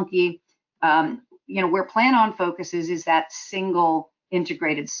very clunky. Where PlanOn focuses is that single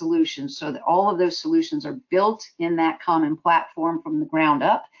integrated solution, so that all of those solutions are built in that common platform from the ground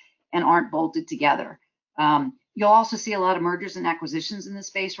up and aren't bolted together. You'll also see a lot of mergers and acquisitions in this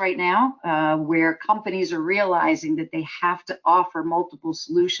space right now, where companies are realizing that they have to offer multiple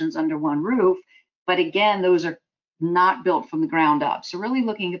solutions under one roof. But again, those are not built from the ground up. So really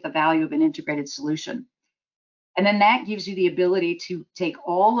looking at the value of an integrated solution. And then that gives you the ability to take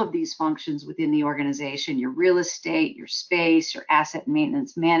all of these functions within the organization, your real estate, your space, your asset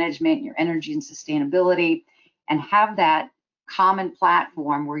maintenance management, your energy and sustainability, and have that common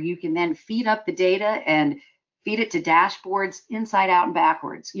platform where you can then feed up the data and feed it to dashboards inside out and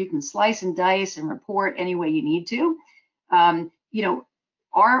backwards. You can slice and dice and report any way you need to.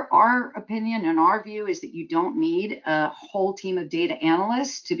 Our opinion and our view is that you don't need a whole team of data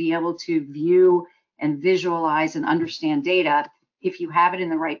analysts to be able to view and visualize and understand data if you have it in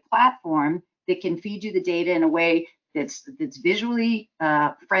the right platform that can feed you the data in a way that's visually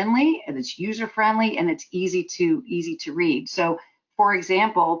friendly and it's user friendly and it's easy to read. So for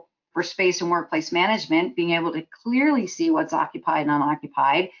example, for space and workplace management, being able to clearly see what's occupied and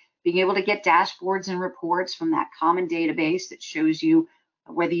unoccupied, being able to get dashboards and reports from that common database that shows you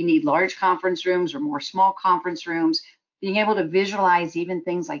whether you need large conference rooms or more small conference rooms, being able to visualize even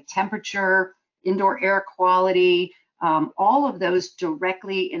things like temperature, indoor air quality, all of those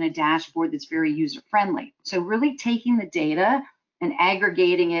directly in a dashboard that's very user friendly. So really taking the data and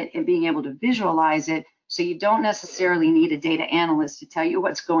aggregating it and being able to visualize it so you don't necessarily need a data analyst to tell you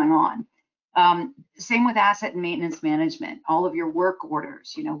what's going on. Same with asset and maintenance management, all of your work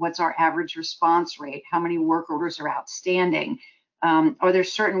orders, what's our average response rate? How many work orders are outstanding? Are there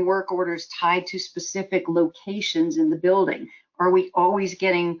certain work orders tied to specific locations in the building? Are we always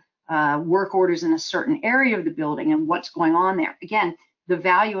getting work orders in a certain area of the building and what's going on there? Again, the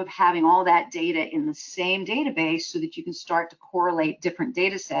value of having all that data in the same database so that you can start to correlate different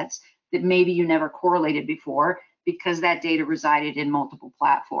data sets that maybe you never correlated before because that data resided in multiple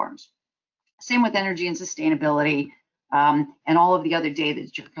platforms. Same with energy and sustainability and all of the other data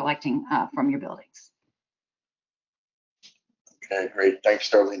that you're collecting from your buildings. Okay, great. Thanks,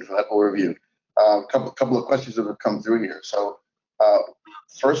 Darlene, for that overview. A couple of questions that have come through here. So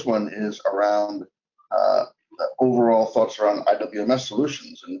first one is around the overall thoughts around IWMS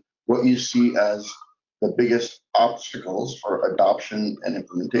solutions and what you see as the biggest obstacles for adoption and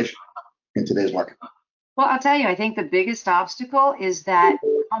implementation in today's market. Well, I'll tell you, I think the biggest obstacle is that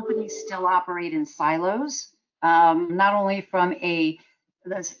companies still operate in silos, not only from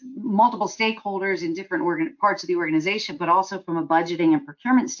multiple stakeholders in different parts of the organization, but also from a budgeting and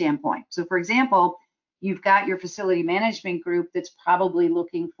procurement standpoint. So for example, you've got your facility management group that's probably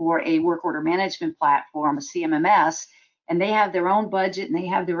looking for a work order management platform, a CMMS, and they have their own budget and they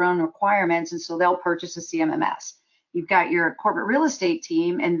have their own requirements, and so they'll purchase a CMMS. You've got your corporate real estate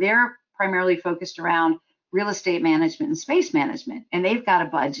team, and they're primarily focused around real estate management and space management, and they've got a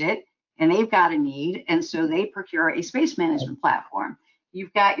budget and they've got a need, and so they procure a space management platform.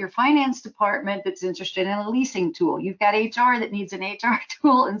 You've got your finance department that's interested in a leasing tool. You've got HR that needs an HR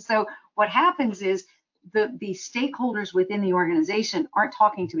tool, and so what happens is the stakeholders within the organization aren't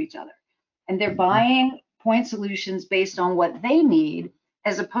talking to each other, and they're buying point solutions based on what they need,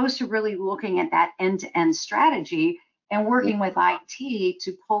 as opposed to really looking at that end-to-end strategy and working with IT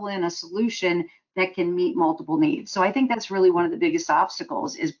to pull in a solution that can meet multiple needs. So I think that's really one of the biggest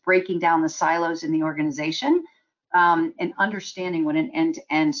obstacles, is breaking down the silos in the organization and understanding what an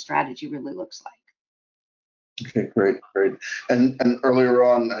end-to-end strategy really looks like. Okay, great. And earlier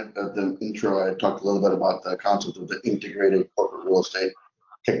on at the intro, I talked a little bit about the concept of the integrated corporate real estate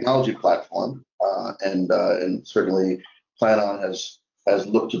technology platform, and certainly PlanOn has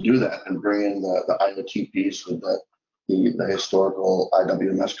looked to do that and bring in the IoT piece with the historical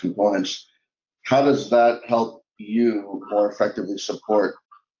IWMS components. How does that help you more effectively support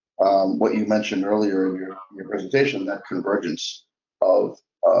what you mentioned earlier in your presentation, that convergence of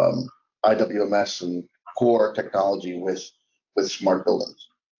IWMS and core technology with smart buildings?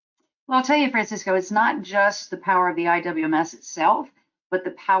 Well, I'll tell you, Francisco, it's not just the power of the IWMS itself, but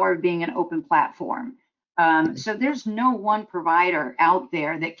the power of being an open platform. So there's no one provider out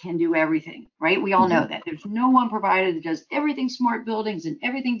there that can do everything, right? We all know that. There's no one provider that does everything smart buildings and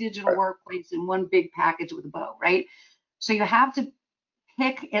everything digital workplace in one big package with a bow, right? So you have to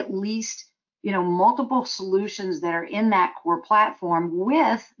pick at least multiple solutions that are in that core platform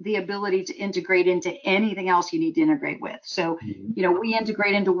with the ability to integrate into anything else you need to integrate with. So, we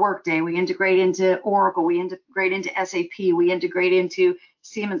integrate into Workday, we integrate into Oracle, we integrate into SAP, we integrate into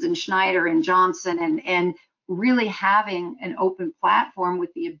Siemens and Schneider and Johnson, and really having an open platform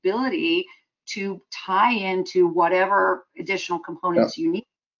with the ability to tie into whatever additional components you need.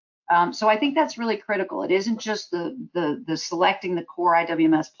 So I think that's really critical. It isn't just the selecting the core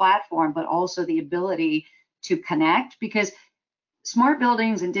IWMS platform, but also the ability to connect, because smart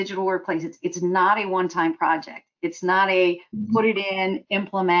buildings and digital workplace, it's not a one-time project. It's not a put it in,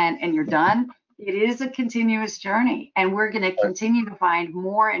 implement, and you're done. It is a continuous journey, and we're going to continue to find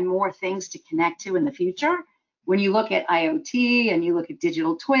more and more things to connect to in the future. When you look at IoT and you look at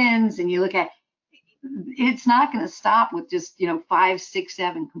digital twins and you look at, it's not going to stop with just 5, 6,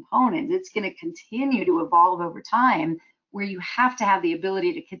 7 components. It's going to continue to evolve over time, where you have to have the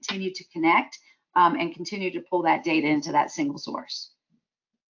ability to continue to connect and continue to pull that data into that single source.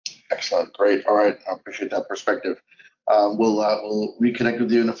 Excellent, great. All right, I appreciate that perspective. We'll reconnect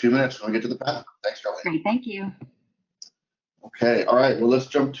with you in a few minutes when we get to the panel. Thanks, Darlene. Great, thank you. Okay, all right. Well, let's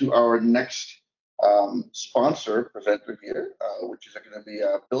jump to our next sponsor presenter here, which is going to be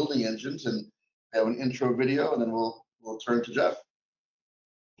Building Engines, and have an intro video, and then we'll turn to Jeff.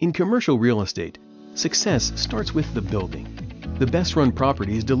 In commercial real estate, success starts with the building. The best run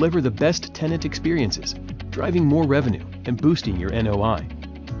properties deliver the best tenant experiences, driving more revenue and boosting your NOI.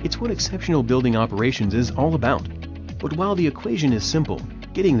 It's what exceptional building operations is all about. But while the equation is simple,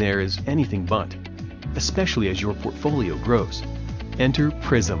 getting there is anything but, especially as your portfolio grows. Enter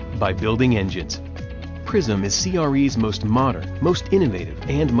Prism by Building Engines. Prism is CRE's most modern, most innovative,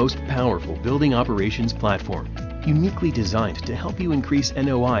 and most powerful building operations platform, uniquely designed to help you increase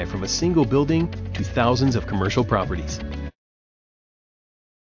NOI from a single building to thousands of commercial properties.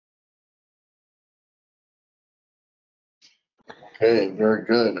 Okay, very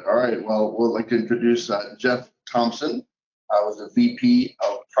good. All right, well, we'd like to introduce Jeff Thompson, who's the VP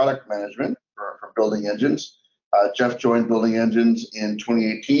of Product Management for Building Engines. Jeff joined Building Engines in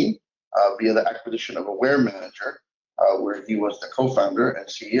 2018 via the acquisition of Aware Manager, where he was the co-founder and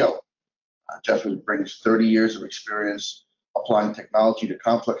CEO. Jeff brings 30 years of experience applying technology to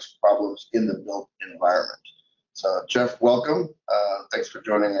complex problems in the built environment. So Jeff, welcome. Thanks for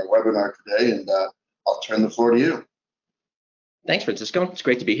joining our webinar today, and I'll turn the floor to you. Thanks, Francisco. It's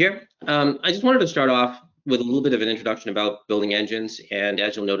great to be here. I just wanted to start off with a little bit of an introduction about Building Engines, and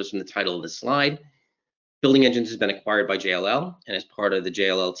as you'll notice from the title of the slide, Building Engines has been acquired by JLL and is part of the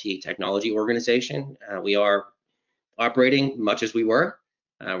JLLT technology organization. We are operating much as we were.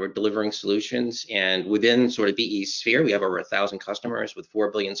 We're delivering solutions, and within sort of BE's sphere, we have over 1,000 customers with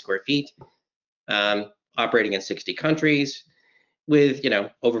 4 billion square feet, operating in 60 countries with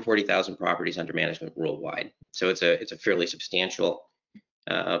over 40,000 properties under management worldwide. So it's a fairly substantial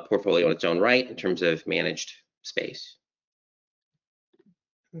portfolio in its own right in terms of managed space.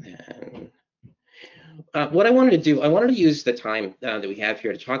 And what I wanted to do, I wanted to use the time that we have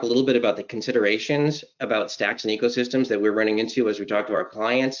here to talk a little bit about the considerations about stacks and ecosystems that we're running into as we talk to our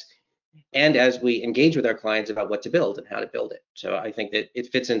clients and as we engage with our clients about what to build and how to build it. So I think that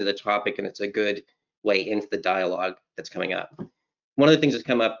it fits into the topic, and it's a good way into the dialogue that's coming up. One of the things that's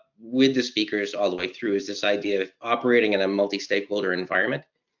come up with the speakers all the way through is this idea of operating in a multi-stakeholder environment.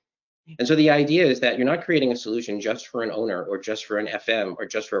 And so the idea is that you're not creating a solution just for an owner or just for an FM or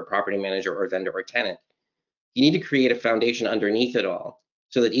just for a property manager or vendor or tenant. You need to create a foundation underneath it all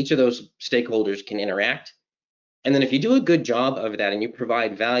so that each of those stakeholders can interact. And then if you do a good job of that and you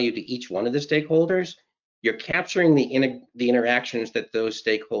provide value to each one of the stakeholders, you're capturing the interactions that those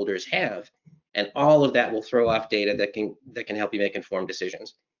stakeholders have. And all of that will throw off data that can help you make informed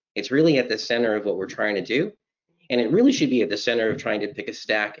decisions. It's really at the center of what we're trying to do. And it really should be at the center of trying to pick a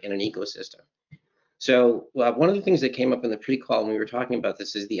stack in an ecosystem. So one of the things that came up in the pre-call when we were talking about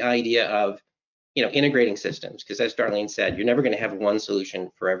this is the idea of integrating systems, because as Darlene said, you're never going to have one solution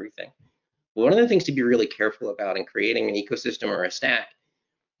for everything. One of the things to be really careful about in creating an ecosystem or a stack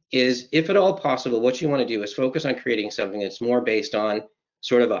is, if at all possible, what you want to do is focus on creating something that's more based on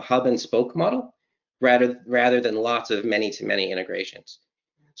sort of a hub and spoke model rather than lots of many-to-many integrations.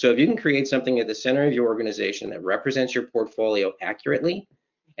 So if you can create something at the center of your organization that represents your portfolio accurately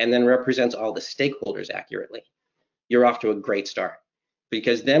and then represents all the stakeholders accurately, you're off to a great start.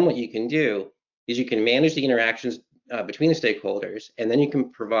 Because then what you can do is you can manage the interactions between the stakeholders, and then you can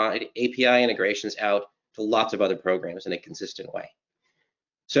provide API integrations out to lots of other programs in a consistent way.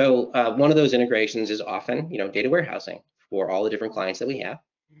 So one of those integrations is often, data warehousing for all the different clients that we have,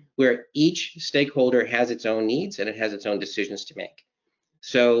 where each stakeholder has its own needs and it has its own decisions to make.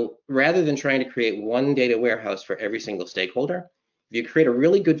 So rather than trying to create one data warehouse for every single stakeholder, if you create a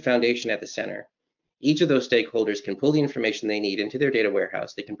really good foundation at the center, each of those stakeholders can pull the information they need into their data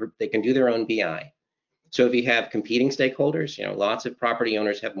warehouse. They can do their own BI. So if you have competing stakeholders, lots of property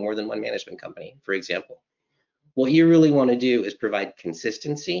owners have more than one management company, for example. What you really want to do is provide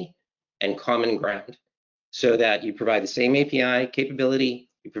consistency and common ground so that you provide the same API capability,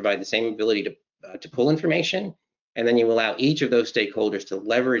 you provide the same ability to pull information, and then you allow each of those stakeholders to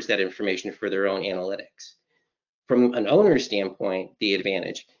leverage that information for their own analytics. From an owner's standpoint, the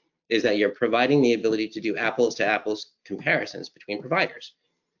advantage is that you're providing the ability to do apples to apples comparisons between providers.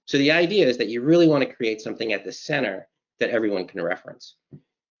 So the idea is that you really want to create something at the center that everyone can reference.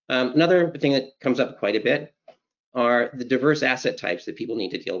 Another thing that comes up quite a bit are the diverse asset types that people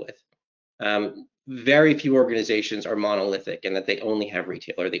need to deal with. Very few organizations are monolithic in that they only have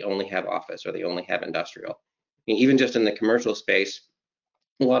retail, or they only have office, or they only have industrial. I mean, even just in the commercial space,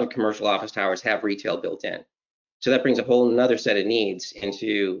 a lot of commercial office towers have retail built in. So that brings a whole another set of needs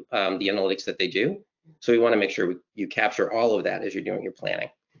into the analytics that they do. So we want to make sure you capture all of that as you're doing your planning.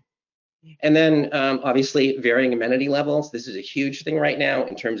 And then obviously varying amenity levels. This is a huge thing right now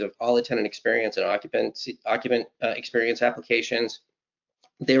in terms of all the tenant experience and occupant experience applications.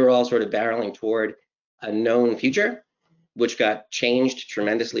 They were all sort of barreling toward a known future, which got changed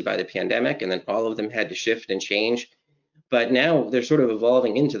tremendously by the pandemic, and then all of them had to shift and change. But now they're sort of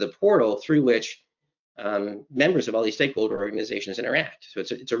evolving into the portal through which members of all these stakeholder organizations interact. So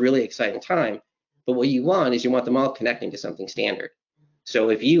it's a really exciting time. But what you want is you want them all connecting to something standard.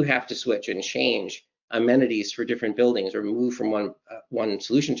 So if you have to switch and change amenities for different buildings or move from one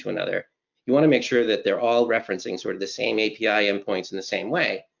solution to another, you want to make sure that they're all referencing sort of the same API endpoints in the same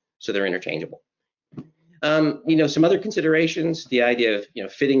way, so they're interchangeable. Some other considerations, the idea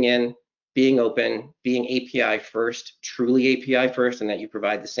of fitting in, being open, being API first, truly API first, and that you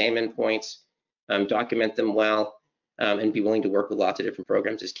provide the same endpoints, document them well, and be willing to work with lots of different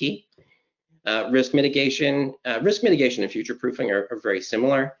programs is key. Risk mitigation and future proofing are very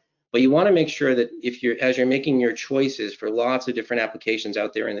similar, but you want to make sure that as you're making your choices for lots of different applications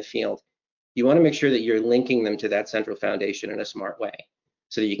out there in the field, you want to make sure that you're linking them to that central foundation in a smart way,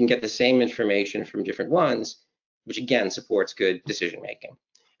 so that you can get the same information from different ones, which again supports good decision making.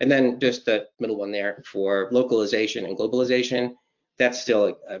 And then just the middle one there for localization and globalization, that's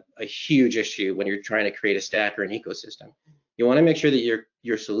still a huge issue when you're trying to create a stack or an ecosystem. You want to make sure that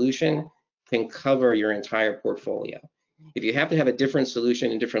your solution can cover your entire portfolio. If you have to have a different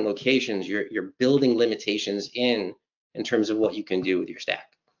solution in different locations, you're building limitations in terms of what you can do with your stack.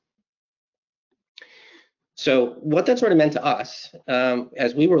 So what that sort of meant to us,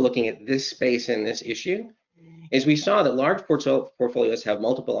 as we were looking at this space and this issue, is we saw that large portfolios have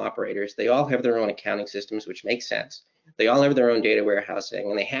multiple operators. They all have their own accounting systems, which makes sense. They all have their own data warehousing,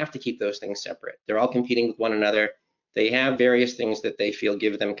 and they have to keep those things separate. They're all competing with one another. They have various things that they feel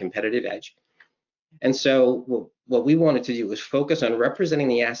give them competitive edge. And so what we wanted to do was focus on representing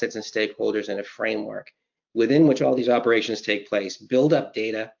the assets and stakeholders in a framework within which all these operations take place, build up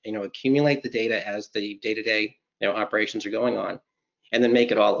data, accumulate the data as the day-to-day operations are going on, and then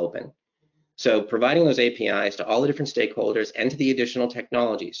make it all open. So providing those APIs to all the different stakeholders and to the additional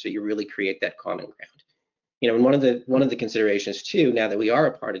technologies, so you really create that common ground. And one of the considerations too, now that we are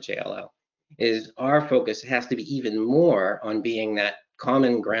a part of JLL, is our focus has to be even more on being that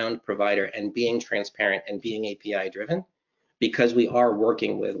common ground provider and being transparent and being API driven, because we are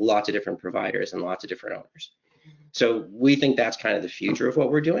working with lots of different providers and lots of different owners. So we think that's kind of the future of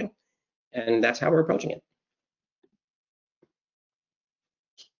what we're doing, and that's how we're approaching it.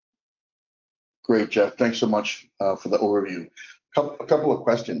 Great, Jeff. Thanks so much for the overview. A couple of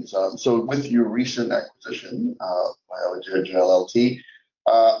questions. So with your recent acquisition by JLLT,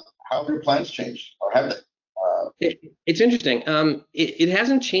 how have your plans changed, or have they? It's interesting. It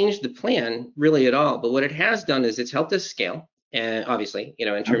hasn't changed the plan really at all, but what it has done is it's helped us scale, and obviously,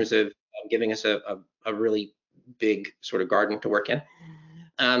 in terms of giving us a really big sort of garden to work in.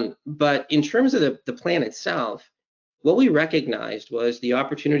 But in terms of the plan itself, what we recognized was the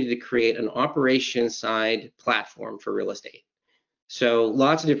opportunity to create an operations side platform for real estate. So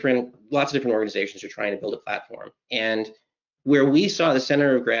lots of different organizations are trying to build a platform, and where we saw the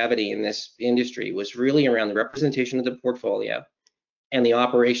center of gravity in this industry was really around the representation of the portfolio and the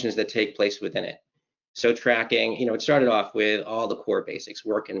operations that take place within it. So tracking, it started off with all the core basics,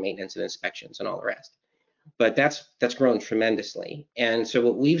 work and maintenance and inspections and all the rest. But that's grown tremendously. And so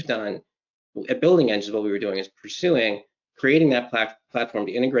what we've done at Building Engines, what we were doing is creating that platform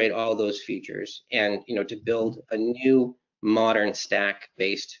to integrate all those features and to build a new modern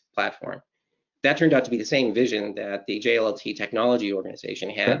stack-based platform. That turned out to be the same vision that the JLLT technology organization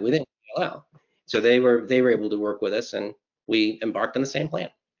had Okay. within JLL. So they were able to work with us, and we embarked on the same plan.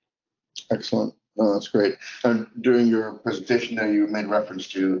 Excellent. No, that's great. And during your presentation there, you made reference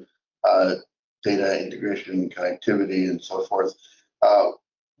to data integration, connectivity, and so forth.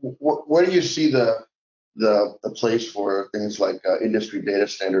 Where do you see the place for things like industry data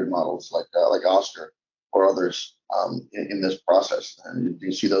standard models, like Oscar or others, in this process? And do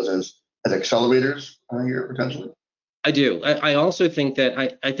you see those as accelerators here potentially? I do. I also think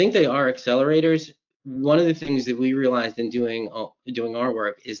that I think they are accelerators. One of the things that we realized in doing our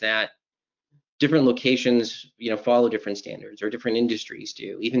work is that different locations, follow different standards, or different industries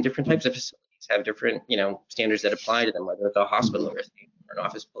do. Even different types of facilities have different, standards that apply to them, whether it's a hospital or an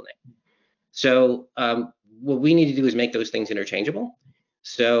office building. So what we need to do is make those things interchangeable.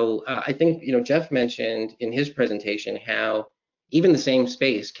 So I think, Jeff mentioned in his presentation how even the same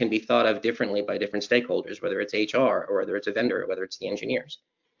space can be thought of differently by different stakeholders, whether it's HR or whether it's a vendor or whether it's the engineers.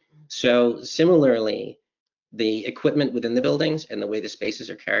 So similarly, the equipment within the buildings and the way the spaces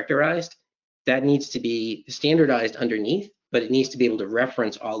are characterized, that needs to be standardized underneath, but it needs to be able to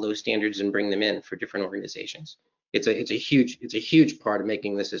reference all those standards and bring them in for different organizations. It's a huge part of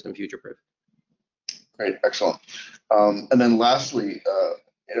making the system future-proof. Great, excellent. And then lastly,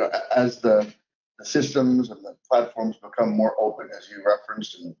 as the systems and the platforms become more open, as you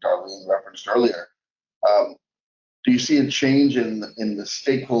referenced and Darlene referenced earlier, do you see a change in the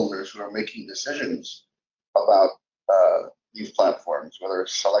stakeholders who are making decisions about these platforms, whether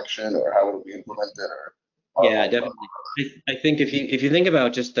it's selection or how it will be implemented? Yeah, definitely. I think if you think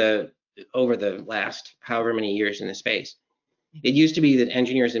about just over the last however many years in the space, it used to be that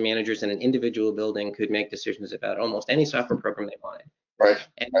engineers and managers in an individual building could make decisions about almost any software program they wanted. Right.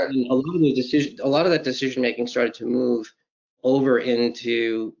 And a lot of that decision making started to move over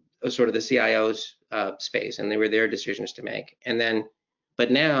into sort of the CIO's space, and they were their decisions to make. But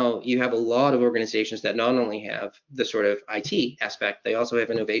now you have a lot of organizations that not only have the sort of IT aspect, they also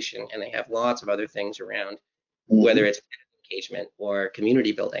have innovation, and they have lots of other things around, whether it's engagement or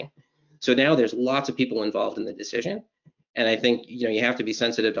community building. So now there's lots of people involved in the decision. And I think you have to be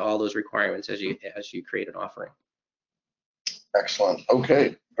sensitive to all those requirements as you create an offering. Excellent.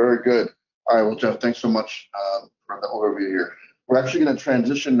 Okay, very good. All right, well, Jeff, thanks so much for the overview here. We're actually going to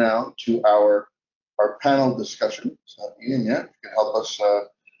transition now to our panel discussion. So Ian, you can help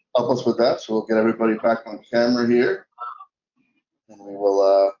us with that. So we'll get everybody back on camera here, and we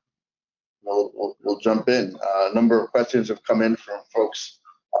will we'll jump in. A number of questions have come in from folks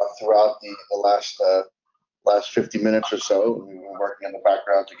throughout the last 50 minutes or so. We've been working in the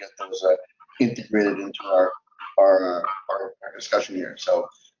background to get those integrated into our discussion here. So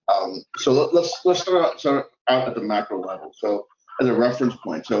let's start out at the macro level. So as a reference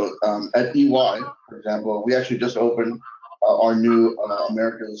point, so at EY, for example, we actually just opened our new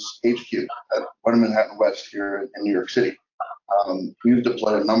America's HQ at One Manhattan West here in New York City. We've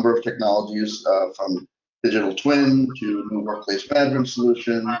deployed a number of technologies from digital twin to new workplace management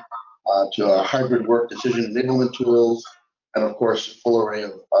solution, to hybrid work decision enablement tools, and of course, a full array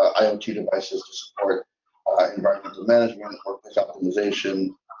of IoT devices to support environmental management, workplace optimization,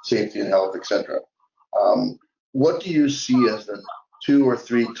 safety and health, etc. What do you see as the 2 or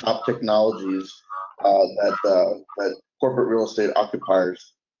 3 top technologies that corporate real estate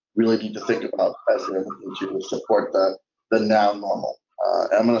occupiers really need to think about as they're looking to support the now normal?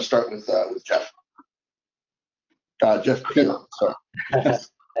 And I'm going to start with Jeff. Jeff Pino, sorry.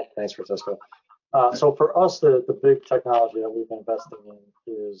 Thanks, Francisco. So for us, the big technology that we've been investing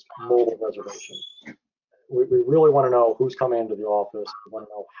in is mobile reservation. We really want to know who's coming into the office. We want to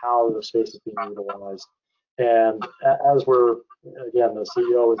know how the space is being utilized. And as again, the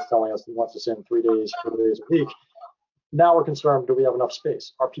CEO is telling us he wants us in 3 days, 4 days a week. Now we're concerned, do we have enough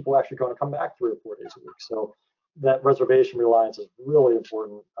space? Are people actually going to come back 3 or 4 days a week? So that reservation reliance is really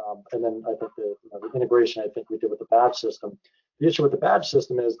important. And then I think the integration I think we did with the badge system. The issue with the badge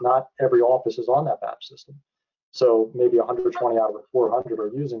system is not every office is on that badge system. So maybe 120 out of the 400 are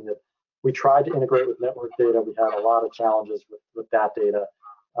using it. We tried to integrate with network data. We had a lot of challenges with that data.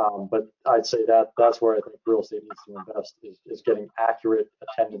 But I'd say that's where I think real estate needs to invest is getting accurate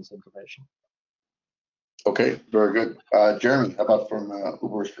attendance information. Okay, very good. Jeremy, how about from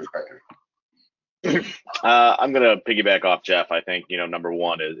Uber's perspective? I'm going to piggyback off Jeff. I think, number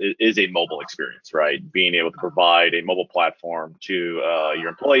one is a mobile experience, right? Being able to provide a mobile platform to your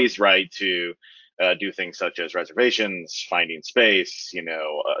employees, right? To do things such as reservations, finding space,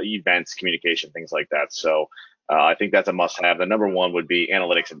 events, communication, things like that. So I think that's a must have. The number one would be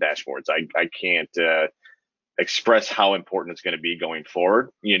analytics and dashboards. I can't express how important it's going to be going forward,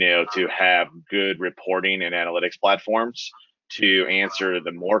 to have good reporting and analytics platforms to answer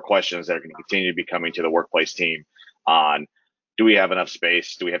the more questions that are going to continue to be coming to the workplace team on, do we have enough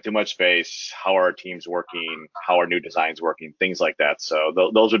space? Do we have too much space? How are our teams working? How are new designs working? Things like that. So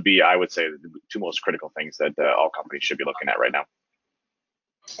those would be, I would say, the two most critical things that all companies should be looking at right now.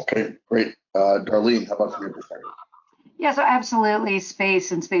 Okay, great. Darlene, how about from your perspective? Yeah, so absolutely,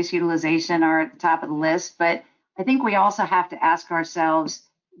 space and space utilization are at the top of the list, but I think we also have to ask ourselves,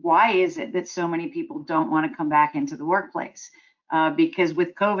 why is it that so many people don't want to come back into the workplace? Because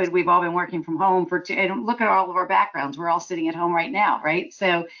with COVID, we've all been working from home and look at all of our backgrounds. We're all sitting at home right now, right?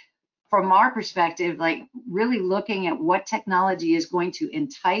 So from our perspective, like really looking at what technology is going to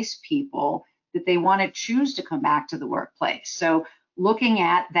entice people that they want to choose to come back to the workplace. So looking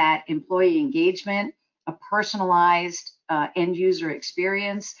at that employee engagement, a personalized end user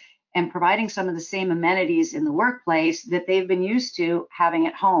experience, and providing some of the same amenities in the workplace that they've been used to having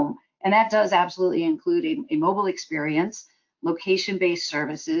at home. And that does absolutely include a mobile experience, location-based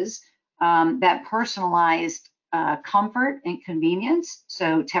services, that personalized comfort and convenience.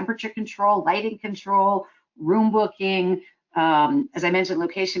 So temperature control, lighting control, room booking, as I mentioned,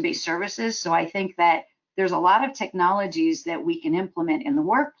 location-based services. So I think that there's a lot of technologies that we can implement in the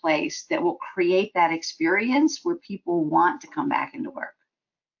workplace that will create that experience where people want to come back into work.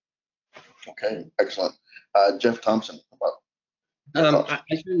 Okay, excellent. Jeff Thompson,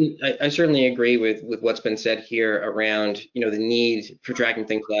 I certainly agree with what's been said here around, the need for tracking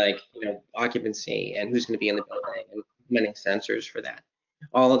things like, occupancy and who's going to be in the building and implementing sensors for that.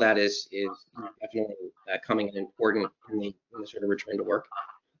 All of that is definitely coming in important in the sort of return to work.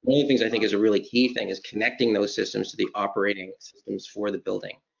 One of the things I think is a really key thing is connecting those systems to the operating systems for the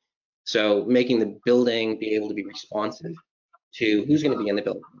building. So making the building be able to be responsive to who's going to be in the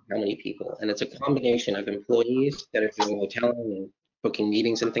building, how many people. And it's a combination of employees that are doing hoteling and booking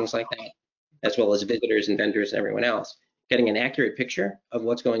meetings and things like that, as well as visitors and vendors and everyone else. Getting an accurate picture of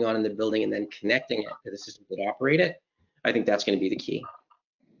what's going on in the building and then connecting it to the systems that operate it, I think that's going to be the key.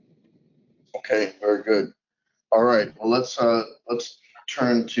 Okay, very good. All right, well, let's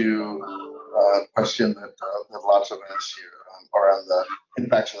turn to a question that lots of us here around the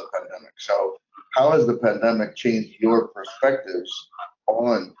impacts of the pandemic. So how has the pandemic changed your perspectives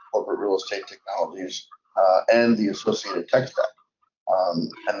on corporate real estate technologies and the associated tech stack?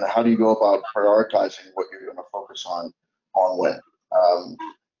 And how do you go about prioritizing what you're going to focus on when?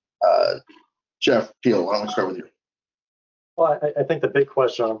 Jeff Peel, why don't we start with you? Well, I think the big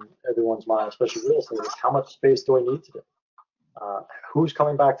question on everyone's mind, especially real estate, is how much space do I need to do? Who's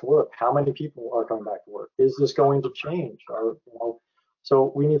coming back to work? How many people are coming back to work? Is this going to change?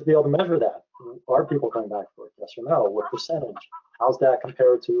 So we need to be able to measure that. Are people coming back to work? Yes or no? What percentage? How's that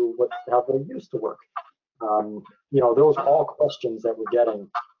compared to how they used to work? Those are all questions that we're getting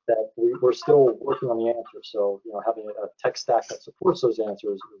that we're still working on the answer. So, having a tech stack that supports those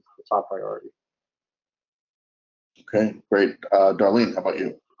answers is the top priority. Okay, great. Darlene, how about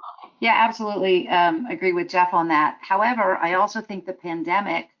you? Yeah, absolutely. Agree with Jeff on that. However, I also think the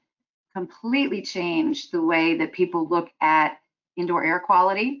pandemic completely changed the way that people look at indoor air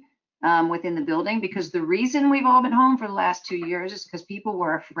quality within the building, because the reason we've all been home for the last 2 years is because people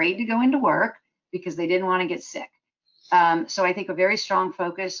were afraid to go into work because they didn't want to get sick. So I think a very strong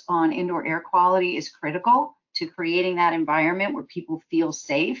focus on indoor air quality is critical to creating that environment where people feel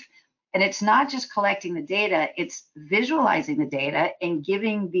safe. And it's not just collecting the data, it's visualizing the data and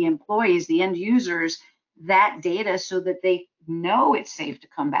giving the employees, the end users, that data so that they know it's safe to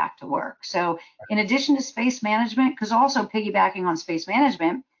come back to work. So in addition to space management, because also piggybacking on space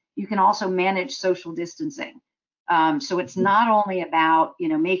management, you can also manage social distancing. So it's not only about,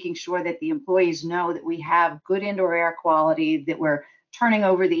 making sure that the employees know that we have good indoor air quality, that we're turning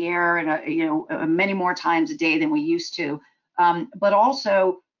over the air and many more times a day than we used to, but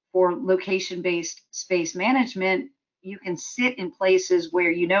also for location-based space management, you can sit in places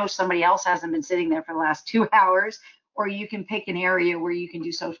where somebody else hasn't been sitting there for the last 2 hours, or you can pick an area where you can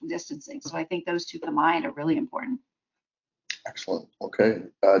do social distancing. So I think those two combined are really important. Excellent. Okay.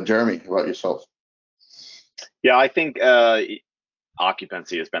 Jeremy, how about yourself? Yeah, I think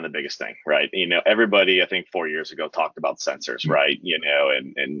occupancy has been the biggest thing, right? Everybody, I think 4 years ago talked about sensors, right?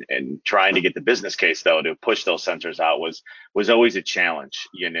 And trying to get the business case though to push those sensors out was always a challenge.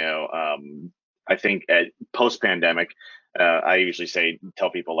 I think at post-pandemic, I usually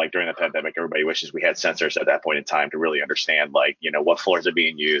tell people, like, during the pandemic, everybody wishes we had sensors at that point in time to really understand, like, what floors are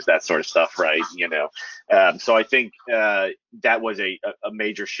being used, that sort of stuff, right? So I think that was a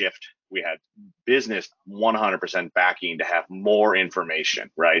major shift, we had business 100% backing to have more information,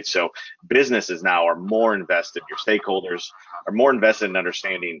 right? So businesses now are more invested, your stakeholders are more invested in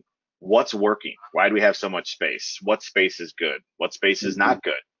understanding what's working. Why do we have so much space? What space is good? What space is not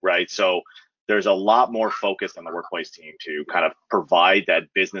good, right? So there's a lot more focus on the workplace team to kind of provide that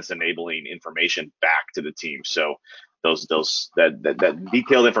business enabling information back to the team. So that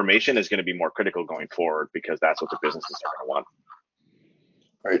detailed information is going to be more critical going forward, because that's what the businesses are going to want.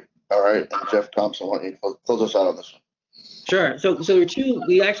 Great. All right. And Jeff Thompson, why don't you close us out on this one? Sure. So there were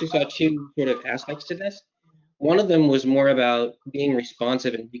we actually saw two sort of aspects to this. One of them was more about being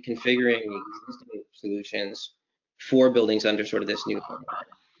responsive and reconfiguring existing solutions for buildings under sort of this new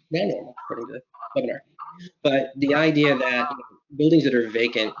normal, according to the webinar. But the idea that buildings that are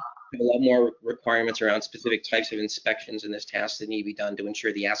vacant have a lot more requirements around specific types of inspections and this tasks that need to be done to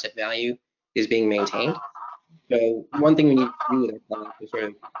ensure the asset value is being maintained. So one thing we need to do with our clients is sort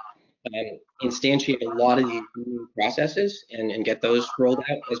of instantiate a lot of these new processes and get those rolled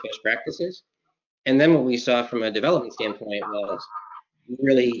out as best practices. And then what we saw from a development standpoint was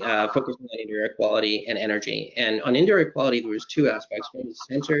really focusing on indoor air quality and energy. And on indoor air quality, there was two aspects. One is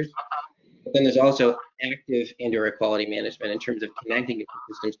sensors, but then there's also active indoor air quality management in terms of connecting different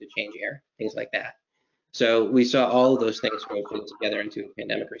systems to change air, things like that. So we saw all of those things sort of fit together into a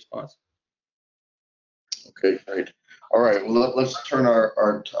pandemic response. Okay, great. All right, well, let's turn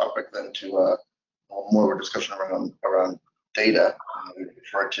our topic then to more of a discussion around data. We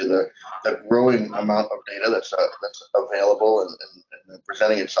refer to the growing amount of data that's available and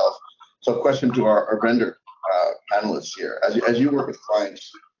presenting itself. So a question to our vendor panelists here. As you work with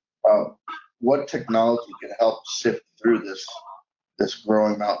clients, what technology can help sift through this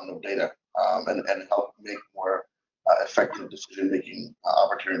growing mountain of data and help make more effective decision-making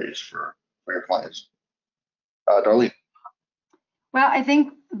opportunities for your clients? Darlene. Well, I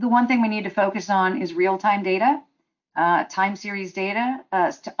think the one thing we need to focus on is real-time data, time series data,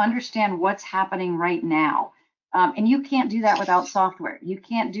 to understand what's happening right now. And you can't do that without software. You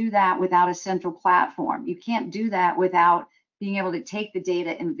can't do that without a central platform. You can't do that without being able to take the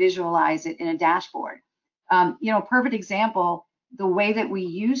data and visualize it in a dashboard. Perfect example, the way that we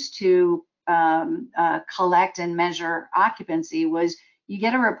used to collect and measure occupancy was you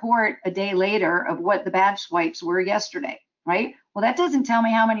get a report a day later of what the badge swipes were yesterday, right? Well, that doesn't tell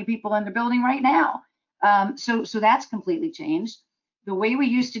me how many people in the building right now. So that's completely changed. The way we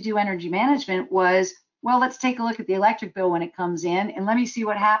used to do energy management was, well, let's take a look at the electric bill when it comes in, and let me see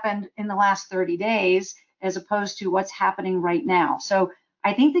what happened in the last 30 days, as opposed to what's happening right now. So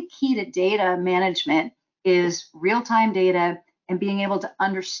I think the key to data management is real-time data and being able to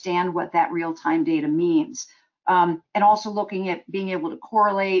understand what that real-time data means. And also looking at being able to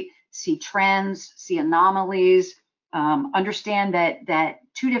correlate, see trends, see anomalies, understand that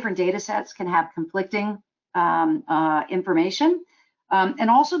two different data sets can have conflicting information, and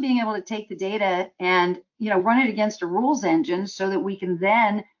also being able to take the data and run it against a rules engine so that we can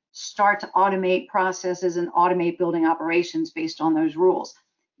then start to automate processes and automate building operations based on those rules.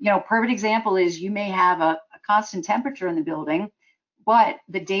 Perfect example is you may have a constant temperature in the building, but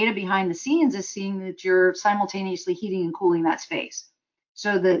the data behind the scenes is seeing that you're simultaneously heating and cooling that space.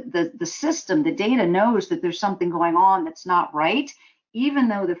 So the system, the data knows that there's something going on that's not right, even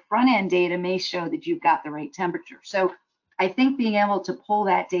though the front end data may show that you've got the right temperature. So I think being able to pull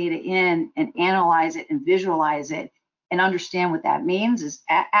that data in and analyze it and visualize it and understand what that means is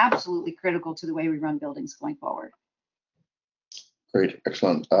absolutely critical to the way we run buildings going forward. Great,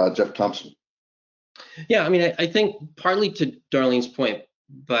 excellent. Jeff Thompson. Yeah, I mean, I think partly to Darlene's point,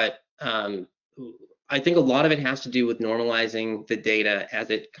 but I think a lot of it has to do with normalizing the data as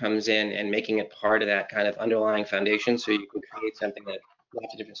it comes in and making it part of that kind of underlying foundation so you can create something that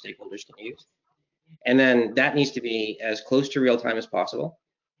lots of different stakeholders can use. And then that needs to be as close to real time as possible.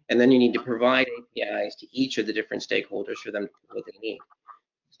 And then you need to provide APIs to each of the different stakeholders for them to do what they need.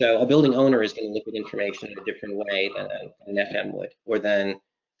 So a building owner is going to look at information in a different way than an FM would, or than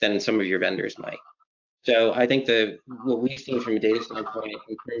some of your vendors might. So I think what we've seen from a data standpoint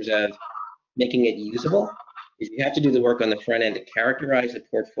in terms of making it usable is you have to do the work on the front end to characterize the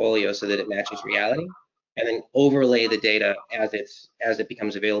portfolio so that it matches reality, and then overlay the data as it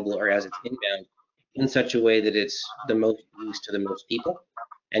becomes available or as it's inbound in such a way that it's the most use to the most people,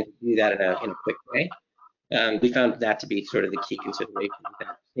 and do that in a quick way. We found that to be sort of the key consideration,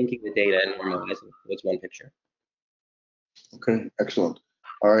 that syncing the data and normalizing what's one picture. Okay, excellent.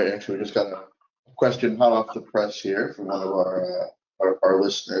 All right, actually, we just got a question hot off the press here from one of our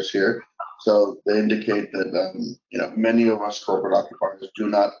listeners here. So they indicate that many of us corporate occupiers do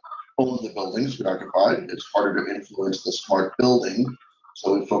not own the buildings we occupy. It's harder to influence the smart building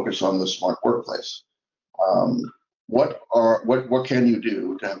So we focus on the smart workplace. What can you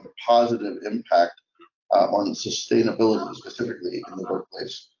do to have a positive impact on sustainability, specifically in the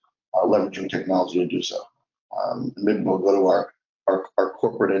workplace, leveraging technology to do so? Maybe we'll go to our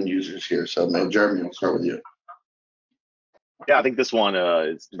corporate end users here. So, Jeremy, I'll start with you. Yeah, I think this one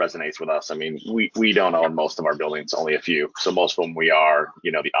resonates with us. I mean, we don't own most of our buildings, only a few. So most of them we are,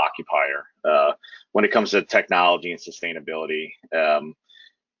 the occupier. When it comes to technology and sustainability,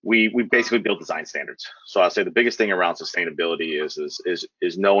 we basically build design standards. So I'll say the biggest thing around sustainability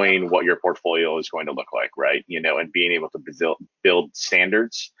is knowing what your portfolio is going to look like, right? And being able to build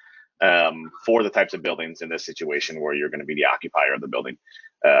standards for the types of buildings in this situation where you're going to be the occupier of the building.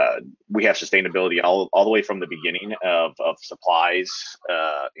 We have sustainability all the way from the beginning of supplies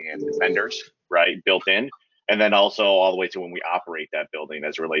and vendors, right, built in, and then also all the way to when we operate that building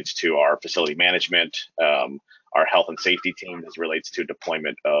as it relates to our facility management, our health and safety team as it relates to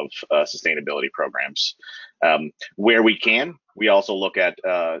deployment of sustainability programs. Where we can, we also look at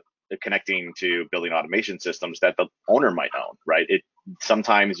connecting to building automation systems that the owner might own, right?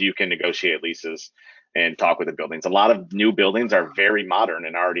 Sometimes you can negotiate leases and talk with the buildings. A lot of new buildings are very modern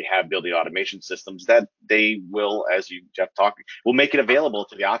and already have building automation systems that they will, as you, Jeff, talked, will make it available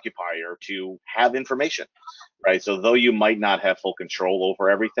to the occupier to have information, right? So though you might not have full control over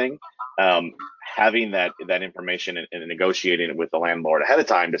everything, having that information and negotiating it with the landlord ahead of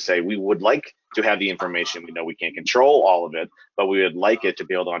time to say, we would like to have the information. We know we can't control all of it, but we would like it to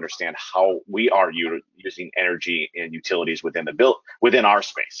be able to understand how we are using energy and utilities within our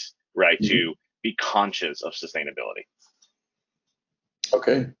space, right? Mm-hmm. To be conscious of sustainability.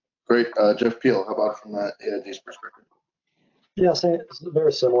 Okay, great. Jeff Peel, how about from AIG's perspective? Yeah, so it's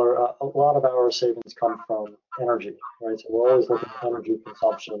very similar. A lot of our savings come from energy, right? So we're always looking at energy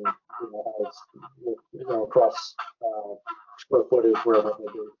consumption, across square footage, wherever it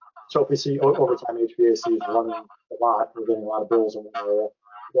may be. So if we see over time HVAC is running a lot, we're getting a lot of bills in one area.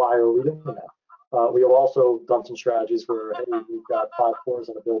 Why are we doing that? We have also done some strategies where, hey, we've got 5 floors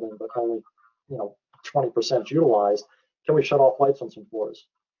in a building, but only 20% utilized. Can we shut off lights on some floors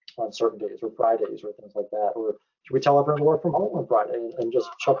on certain days or Fridays or things like that? Or should we tell everyone to work from home on Friday and just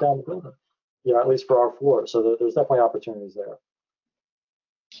shut down the building? At least for our floor. So there's definitely opportunities there.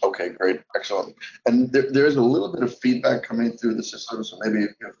 Okay, great, excellent. And there is a little bit of feedback coming through the system. So maybe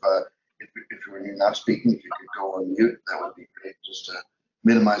if when you're not speaking, if you could go on mute, that would be great, just to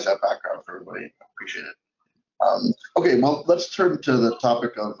minimize that background for everybody. I appreciate it. Okay, well, let's turn to the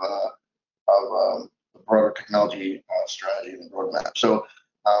topic of the broader technology strategy and roadmap. So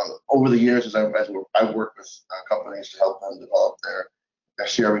over the years, as I've worked with companies to help them develop their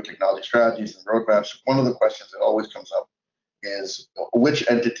CRE technology strategies and roadmaps, one of the questions that always comes up is which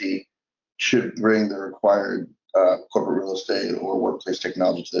entity should bring the required corporate real estate or workplace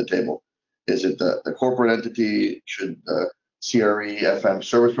technology to the table? Is it the corporate entity? Should the CRE FM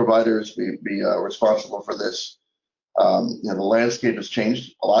service providers be responsible for this? The landscape has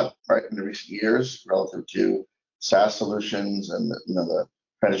changed a lot, right, in the recent years relative to SaaS solutions and the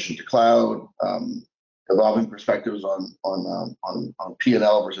transition to cloud, evolving perspectives on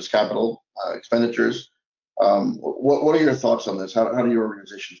P&L versus capital expenditures. What are your thoughts on this? How do your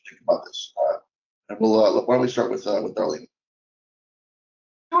organizations think about this? And why don't we start with Darlene?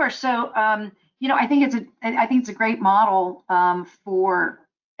 Sure. So I think it's a great model for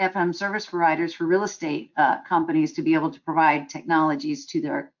FM service providers, for real estate companies to be able to provide technologies to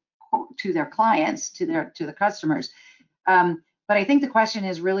their clients, to the customers. But I think the question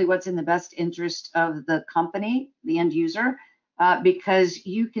is really what's in the best interest of the company, the end user, because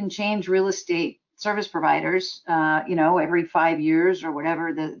you can change real estate service providers, every 5 years or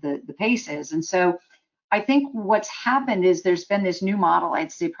whatever the pace is. And so I think what's happened is there's been this new model,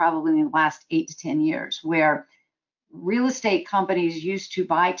 I'd say probably in the last 8 to 10 years, where real estate companies used to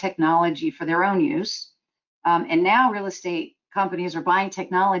buy technology for their own use. And now real estate companies are buying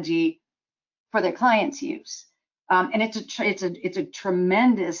technology for their clients' use. And it's a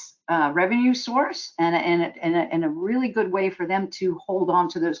tremendous revenue source and a really good way for them to hold on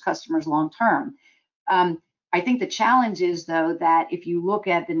to those customers long term. I think the challenge is, though, that if you look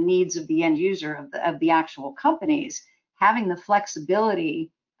at the needs of the end user of the actual companies, having the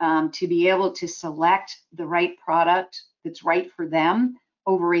flexibility to be able to select the right product that's right for them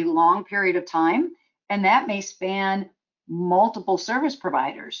over a long period of time, and that may span multiple service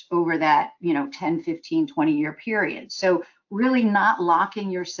providers over that 10, 15, 20-year period. So really not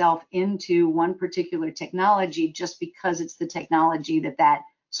locking yourself into one particular technology just because it's the technology that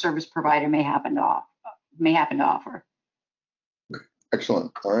service provider may happen to offer.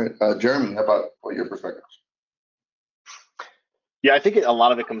 Excellent. All right, Jeremy, how about your perspectives? Yeah, I think a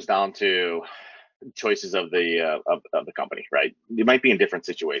lot of it comes down to choices of the company, right? It might be in different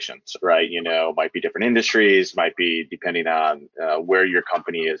situations, right? Might be different industries, might be depending on where your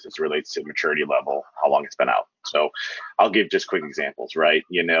company is as it relates to maturity level, how long it's been out. So I'll give just quick examples, right?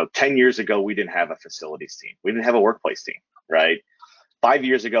 10 years ago, we didn't have a facilities team. We didn't have a workplace team, right? 5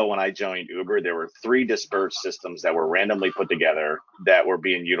 years ago, when I joined Uber, there were 3 dispersed systems that were randomly put together that were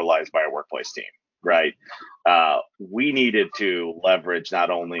being utilized by our workplace team, right? We needed to leverage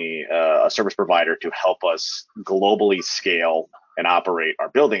not only a service provider to help us globally scale and operate our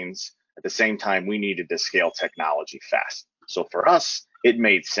buildings, at the same time, we needed to scale technology fast. So for us, it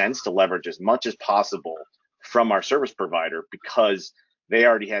made sense to leverage as much as possible from our service provider because they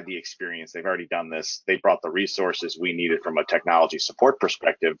already had the experience. They've already done this. They brought the resources we needed from a technology support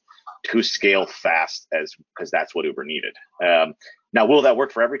perspective to scale fast because that's what Uber needed. Now, will that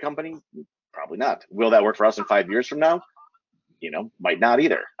work for every company? Probably not. Will that work for us in 5 years from now? Might not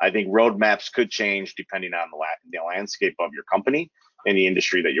either. I think roadmaps could change depending on the landscape of your company and the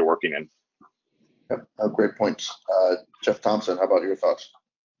industry that you're working in. Yep, great points. Jeff Thompson, how about your thoughts?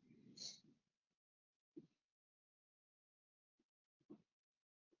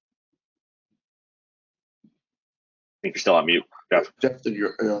 I think you're still on mute, Jeff. Jeff,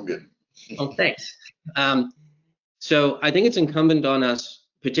 you're on mute. Oh, thanks. So I think it's incumbent on us,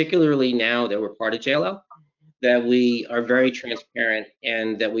 particularly now that we're part of JLL, that we are very transparent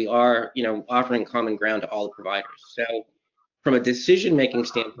and that we are, offering common ground to all the providers. So from a decision-making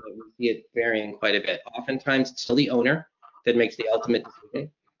standpoint, we see it varying quite a bit. Oftentimes, it's still the owner that makes the ultimate decision,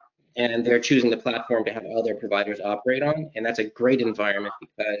 and they're choosing the platform to have all their providers operate on, and that's a great environment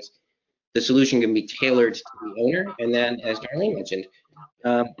because the solution can be tailored to the owner. And then, as Darlene mentioned,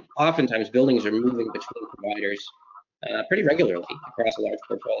 oftentimes buildings are moving between providers pretty regularly across a large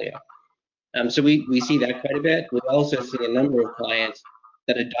portfolio. So we see that quite a bit. We also see a number of clients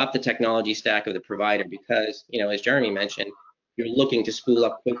that adopt the technology stack of the provider because, as Jeremy mentioned, you're looking to spool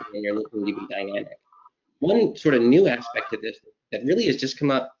up quickly and you're looking to be dynamic. One sort of new aspect of this that really has just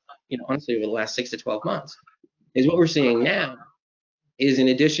come up, honestly, over the last 6 to 12 months is what we're seeing now is in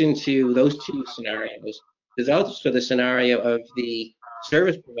addition to those 2 scenarios, there's also the scenario of the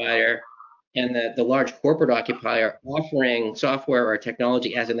service provider and the large corporate occupier offering software or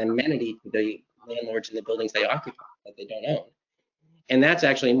technology as an amenity to the landlords in the buildings they occupy that they don't own. And that's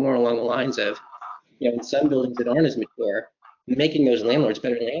actually more along the lines of, in some buildings that aren't as mature, making those landlords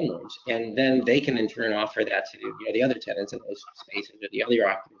better landlords. And then they can in turn offer that to the other tenants in those spaces or the other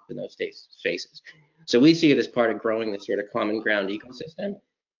occupants in those spaces. So we see it as part of growing this sort of common ground ecosystem.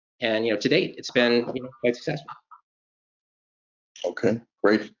 And, to date, it's been quite successful. Okay,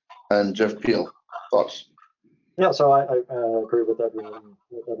 great. And Jeff Peel, thoughts? Yeah, so I agree with everyone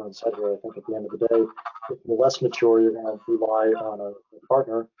said here. I think at the end of the day, if you're less mature, you're going to rely on a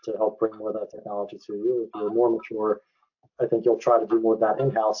partner to help bring more of that technology to you. If you're more mature, I think you'll try to do more of that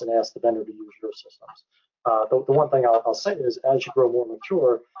in-house and ask the vendor to use your systems. The one thing I'll say is, as you grow more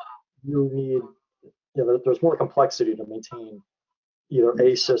mature, you need, there's more complexity to maintain either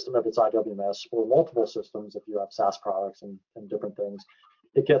a system if it's IWMS or multiple systems if you have SaaS products and different things.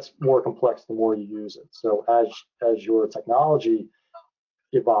 It gets more complex the more you use it. So as your technology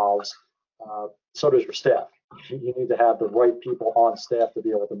evolves, so does your staff. You need to have the right people on staff to be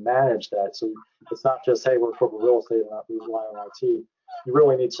able to manage that. So it's not just, hey, we're corporate real estate and we rely on IT. You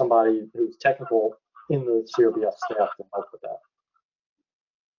really need somebody who's technical in the CRBS staff to help with that.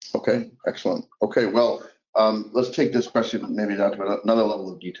 Okay, excellent. Okay, well, let's take this question maybe down to another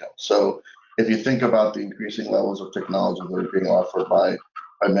level of detail. So if you think about the increasing levels of technology that are being offered by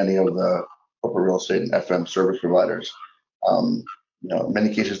many of the corporate real estate and FM service providers, in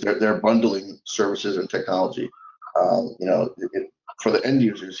many cases they're bundling services and technology. For the end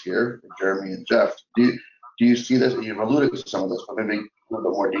users here, Jeremy and Jeff, do you see this? You've alluded to some of this, but maybe a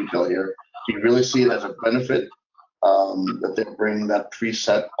little bit more detail here. Do you really see it as a benefit that they're bringing that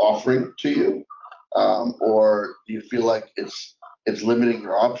preset offering to you, or do you feel like it's limiting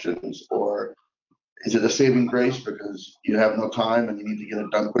your options, or is it a saving grace because you have no time and you need to get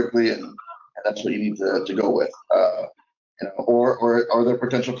it done quickly and that's what you need to go with? Or are there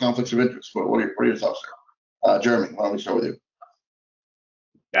potential conflicts of interest? What are your thoughts there? Jeremy, why don't we start with you?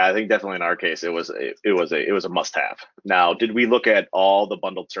 Yeah, I think definitely in our case, it was a must-have. Now, did we look at all the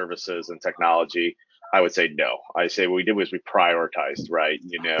bundled services and technology? I would say no. I say what we did was we prioritized, right?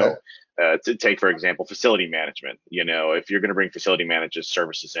 To take, for example, facility management. If you're going to bring facility management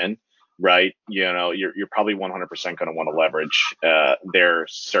services in, right, you're probably 100% going to want to leverage their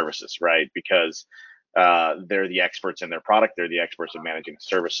services, right? Because they're the experts in their product. They're the experts in managing the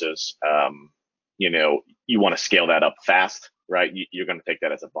services. You want to scale that up fast, right? You're going to take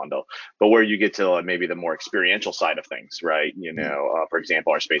that as a bundle. But where you get to maybe the more experiential side of things, right? For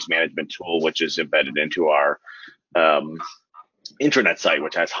example, our space management tool, which is embedded into our intranet site,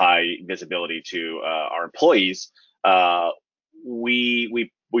 which has high visibility to our employees,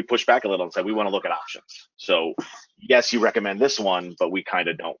 we push back a little and said we want to look at options. So yes, you recommend this one, but we kind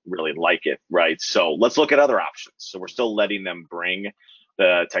of don't really like it, right? So let's look at other options. So we're still letting them bring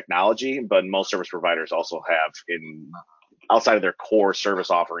the technology, but most service providers also have, outside of their core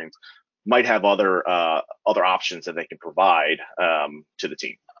service offerings, might have other options that they can provide to the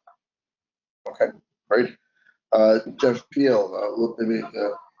team. Okay, great. Jeff Peel, maybe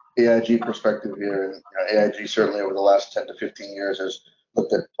the AIG perspective here. And AIG certainly over the last 10 to 15 years has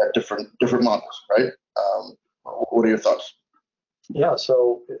looked at different models, right? What are your thoughts? Yeah,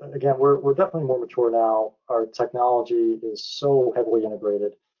 so again, we're definitely more mature now. Our technology is so heavily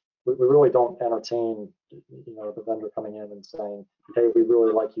integrated. We really don't entertain, the vendor coming in and saying, "Hey, we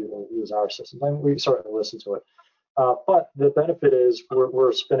really like you to use our system." And we certainly listen to it. But the benefit is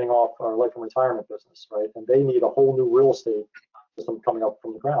we're spinning off our life and retirement business, right? And they need a whole new real estate system coming up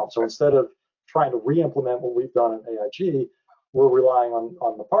from the ground. So instead of trying to re-implement what we've done at AIG, we're relying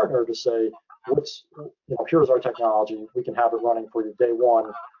on the partner to say, here's our technology. We can have it running for you day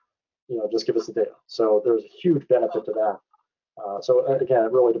one. Just give us the data. So there's a huge benefit to that. So again,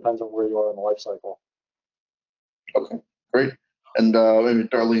 it really depends on where you are in the life cycle. Okay, great. And maybe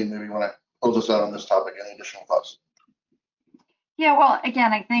Darlene, maybe you want to close us out on this topic. Any additional thoughts? Yeah, well,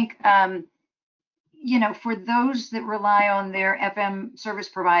 again, I think, for those that rely on their FM service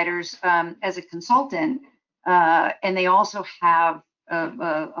providers as a consultant, and they also have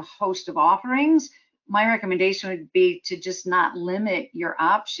a host of offerings, my recommendation would be to just not limit your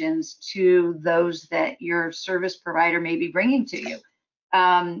options to those that your service provider may be bringing to you,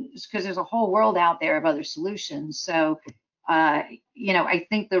 because there's a whole world out there of other solutions. So, I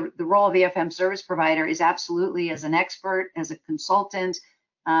think the role of the FM service provider is absolutely as an expert, as a consultant,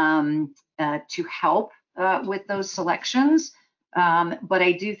 to help with those selections. But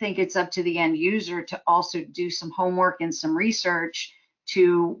I do think it's up to the end user to also do some homework and some research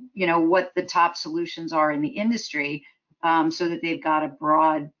to, what the top solutions are in the industry, so that they've got a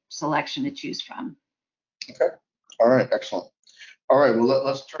broad selection to choose from. Okay. All right. Excellent. All right. Well,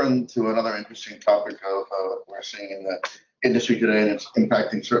 let's turn to another interesting topic of we're seeing in the industry today, and it's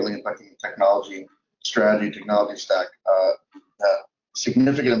certainly impacting the technology strategy, technology stack.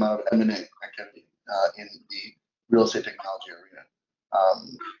 Significant amount of M&A activity in the real estate technology arena.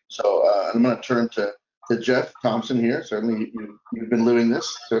 I'm going to turn to Jeff Thompson here. Certainly, you've been living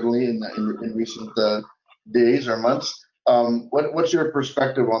this certainly in recent days or months. What's your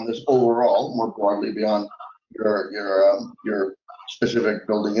perspective on this overall, more broadly beyond your specific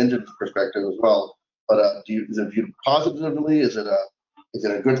building engine perspective as well? But is it viewed positively? Is it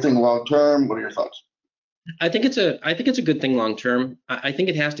a good thing long term? What are your thoughts? I think it's a good thing long term. I think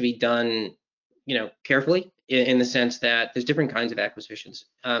it has to be done, carefully in the sense that there's different kinds of acquisitions.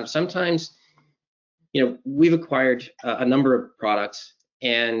 Sometimes, we've acquired a number of products,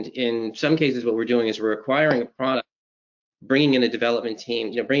 and in some cases, what we're doing is we're acquiring a product, bringing in a development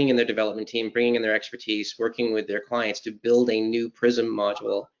team, bringing in their development team, bringing in their expertise, working with their clients to build a new Prism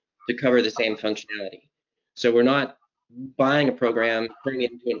module to cover the same functionality. So we're not buying a program, turning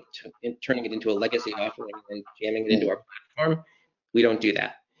it into a legacy offering and jamming it into our platform. We don't do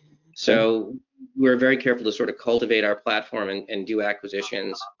that. So we're very careful to sort of cultivate our platform and do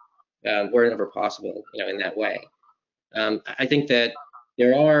acquisitions wherever possible, in that way. I think that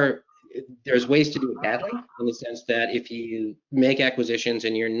there's ways to do it badly, in the sense that if you make acquisitions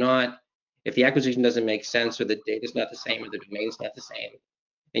and if the acquisition doesn't make sense, or the data's not the same, or the domain's not the same,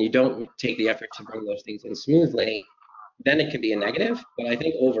 and you don't take the effort to bring those things in smoothly, then it can be a negative. But I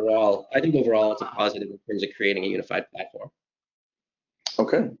think overall it's a positive in terms of creating a unified platform.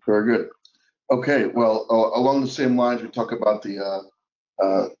 Okay, very good. Okay, well, along the same lines, we talk about the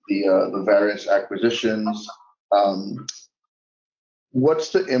various acquisitions. What's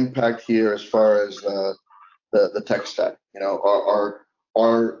the impact here as far as the tech stack?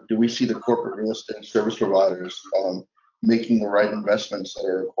 Do we see the corporate real estate service providers making the right investments that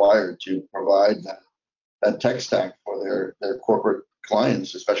are required to provide that tech stack for their corporate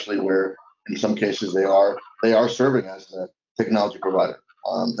clients, especially where in some cases they are serving as a technology provider?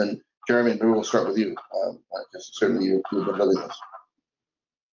 And Jeremy, maybe we'll start with you, because certainly you've been living this.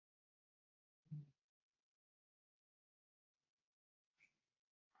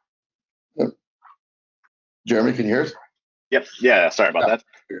 Jeremy, can you hear us? Yep. Yeah. Sorry about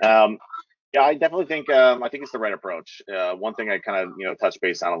that. Yeah, I definitely think I think it's the right approach. One thing I kind of touch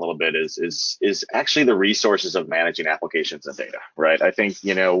base on a little bit is actually the resources of managing applications and data, right? I think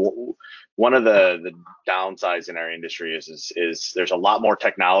one of the downsides in our industry is there's a lot more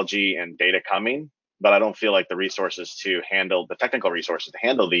technology and data coming, but I don't feel like the resources to handle the technical resources to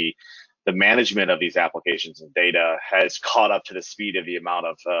handle the management of these applications and data has caught up to the speed of the amount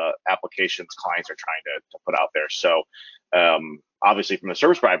of applications clients are trying to put out there. So obviously from a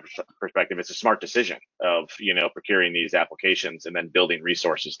service provider perspective, it's a smart decision of procuring these applications and then building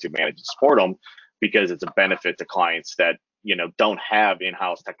resources to manage and support them, because it's a benefit to clients that don't have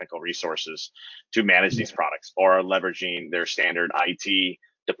in-house technical resources to manage these products, or are leveraging their standard IT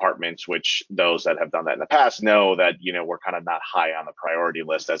departments, which those that have done that in the past know that we're kind of not high on the priority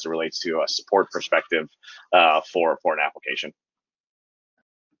list as it relates to a support perspective for an application.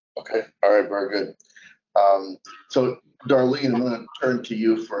 Okay, all right, very good. So Darlene, I'm going to turn to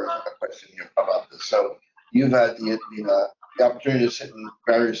you for a question here about this. So you've had the opportunity to sit in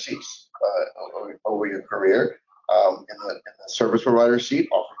various seats over your career, in the service provider seat,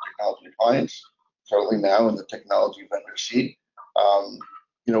 offering technology to clients, certainly now in the technology vendor seat.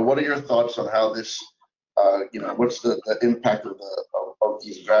 What are your thoughts on how this, what's the impact of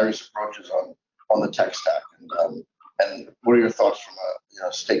these various approaches on the tech stack, and what are your thoughts from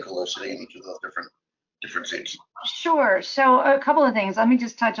a stakeholder sitting in each of those different seats? Sure. So a couple of things. Let me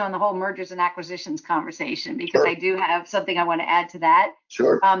just touch on the whole mergers and acquisitions conversation, because Sure. I do have something I want to add to that.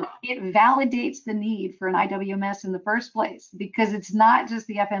 Sure. It validates the need for an IWMS in the first place, because it's not just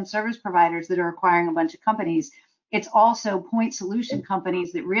the FM service providers that are acquiring a bunch of companies. It's also point solution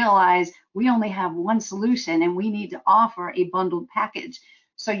companies that realize we only have one solution and we need to offer a bundled package.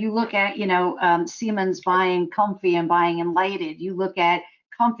 So you look at, Siemens buying Comfy and buying Enlighted. You look at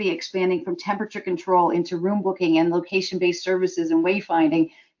Comfy expanding from temperature control into room booking and location-based services and wayfinding.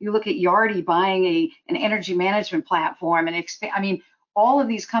 You look at Yardi buying an energy management platform and all of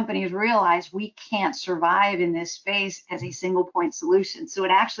these companies realize we can't survive in this space as a single point solution. So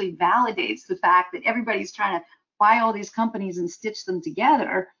it actually validates the fact that everybody's trying to buy all these companies and stitch them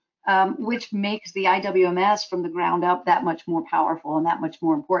together, which makes the IWMS from the ground up that much more powerful and that much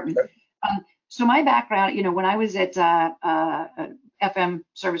more important. So my background, when I was at FM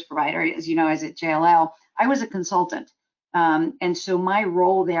service provider, as you know, I was at JLL, I was a consultant. And so my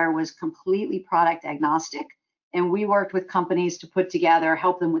role there was completely product agnostic. And we worked with companies to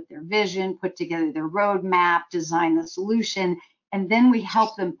help them with their vision, put together their roadmap, design the solution, and then we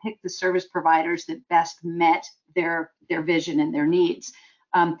helped them pick the service providers that best met their vision and their needs.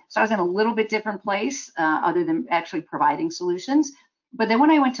 So I was in a little bit different place other than actually providing solutions. But then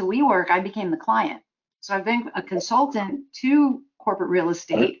when I went to WeWork, I became the client. So I've been a consultant to corporate real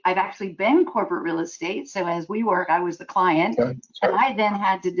estate. I've actually been corporate real estate. So as WeWork, I was the client. And I then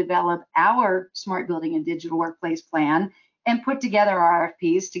had to develop our smart building and digital workplace plan and put together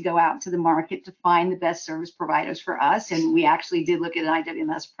RFPs to go out to the market to find the best service providers for us. And we actually did look at an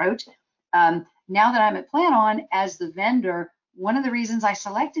IWMS approach. Now that I'm at PlanOn as the vendor, one of the reasons I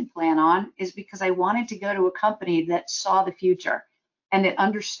selected PlanOn is because I wanted to go to a company that saw the future and that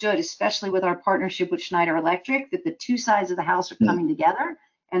understood, especially with our partnership with Schneider Electric, that the two sides of the house are coming together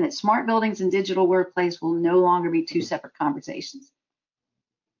and that smart buildings and digital workplace will no longer be two separate conversations.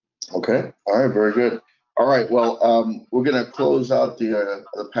 Okay, all right, very good. All right, well, we're going to close out the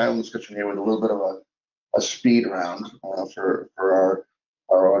panel discussion here with a little bit of a speed round for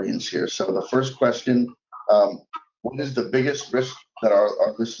our audience here. So the first question, what is the biggest risk that our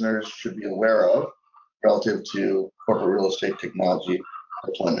listeners should be aware of relative to corporate real estate technology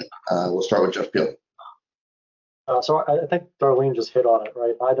deployment? We'll start with Jeff Peel. So I think Darlene just hit on it,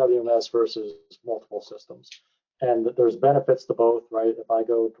 right? IWMS versus multiple systems. And there's benefits to both, right? If I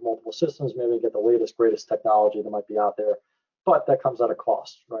go to multiple systems, maybe get the latest, greatest technology that might be out there, but that comes at a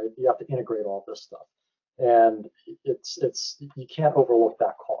cost, right? You have to integrate all this stuff. And you can't overlook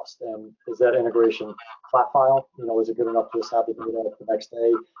that cost. And is that integration flat file? Is it good enough to just have the data the next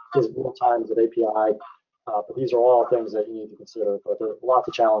day? Is it real time? Is it API? But these are all things that you need to consider. But there are lots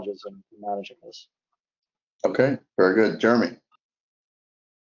of challenges in managing this. Okay, very good. Jeremy.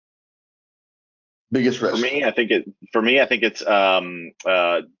 Biggest risk. For me, I think it's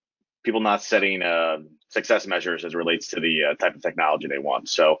people not setting success measures as it relates to the type of technology they want.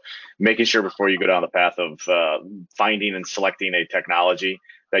 So making sure before you go down the path of finding and selecting a technology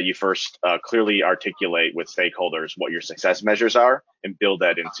that you first clearly articulate with stakeholders what your success measures are and build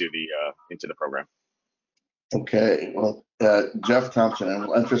that into the program. Okay, well, Jeff Thompson, and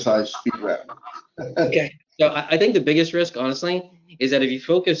we'll emphasize speed round. Okay, so I think the biggest risk, honestly, is that if you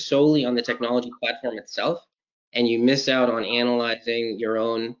focus solely on the technology platform itself and you miss out on analyzing your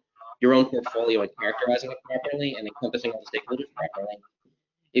own your own portfolio and characterizing it properly and encompassing all the stakeholders properly.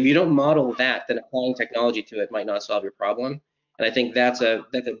 If you don't model that, then applying technology to it might not solve your problem. And I think that's a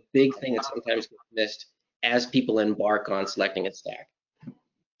big thing that sometimes gets missed as people embark on selecting a stack.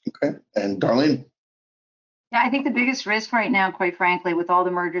 Okay, and Darlene? Yeah, I think the biggest risk right now, quite frankly, with all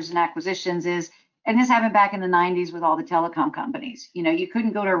the mergers and acquisitions is, and this happened back in the 90s with all the telecom companies. You know, you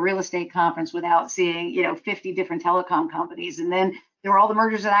couldn't go to a real estate conference without seeing, 50 different telecom companies. And then there were all the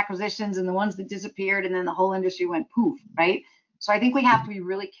mergers and acquisitions and the ones that disappeared, and then the whole industry went poof, right? So I think we have to be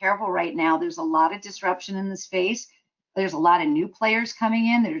really careful right now. There's a lot of disruption in the space. There's a lot of new players coming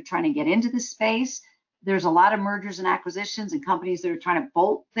in that are trying to get into the space. There's a lot of mergers and acquisitions and companies that are trying to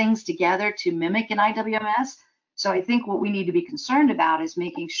bolt things together to mimic an IWMS. So I think what we need to be concerned about is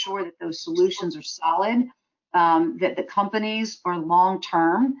making sure that those solutions are solid, that the companies are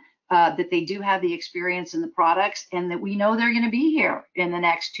long-term, that they do have the experience in the products, and that we know they're going to be here in the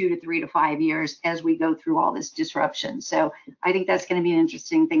next 2 to 3 to 5 years as we go through all this disruption. So I think that's going to be an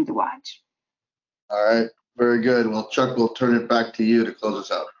interesting thing to watch. All right, very good. Well, Chuck, we'll turn it back to you to close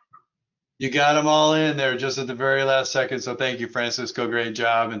us out. You got them all in there just at the very last second. So thank you, Francisco. Great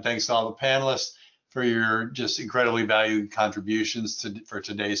job. And thanks to all the panelists for your just incredibly valued contributions for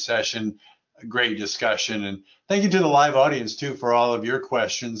today's session. A great discussion. And thank you to the live audience too for all of your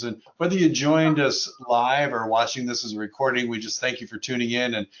questions. And whether you joined us live or watching this as a recording, we just thank you for tuning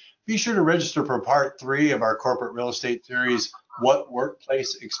in. And be sure to register for part 3 of our corporate real estate series, What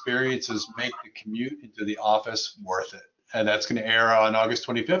Workplace Experiences Make the Commute into the Office Worth It? And that's going to air on August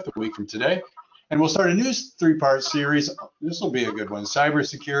 25th, a week from today. And we'll start a new 3-part series. This will be a good one,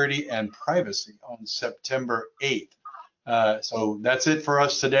 Cybersecurity and Privacy, on September 8th. So that's it for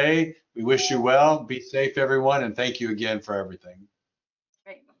us today. We wish you well. Be safe, everyone. And thank you again for everything.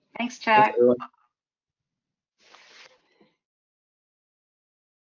 Great. Thanks, Chuck. Thanks, everyone.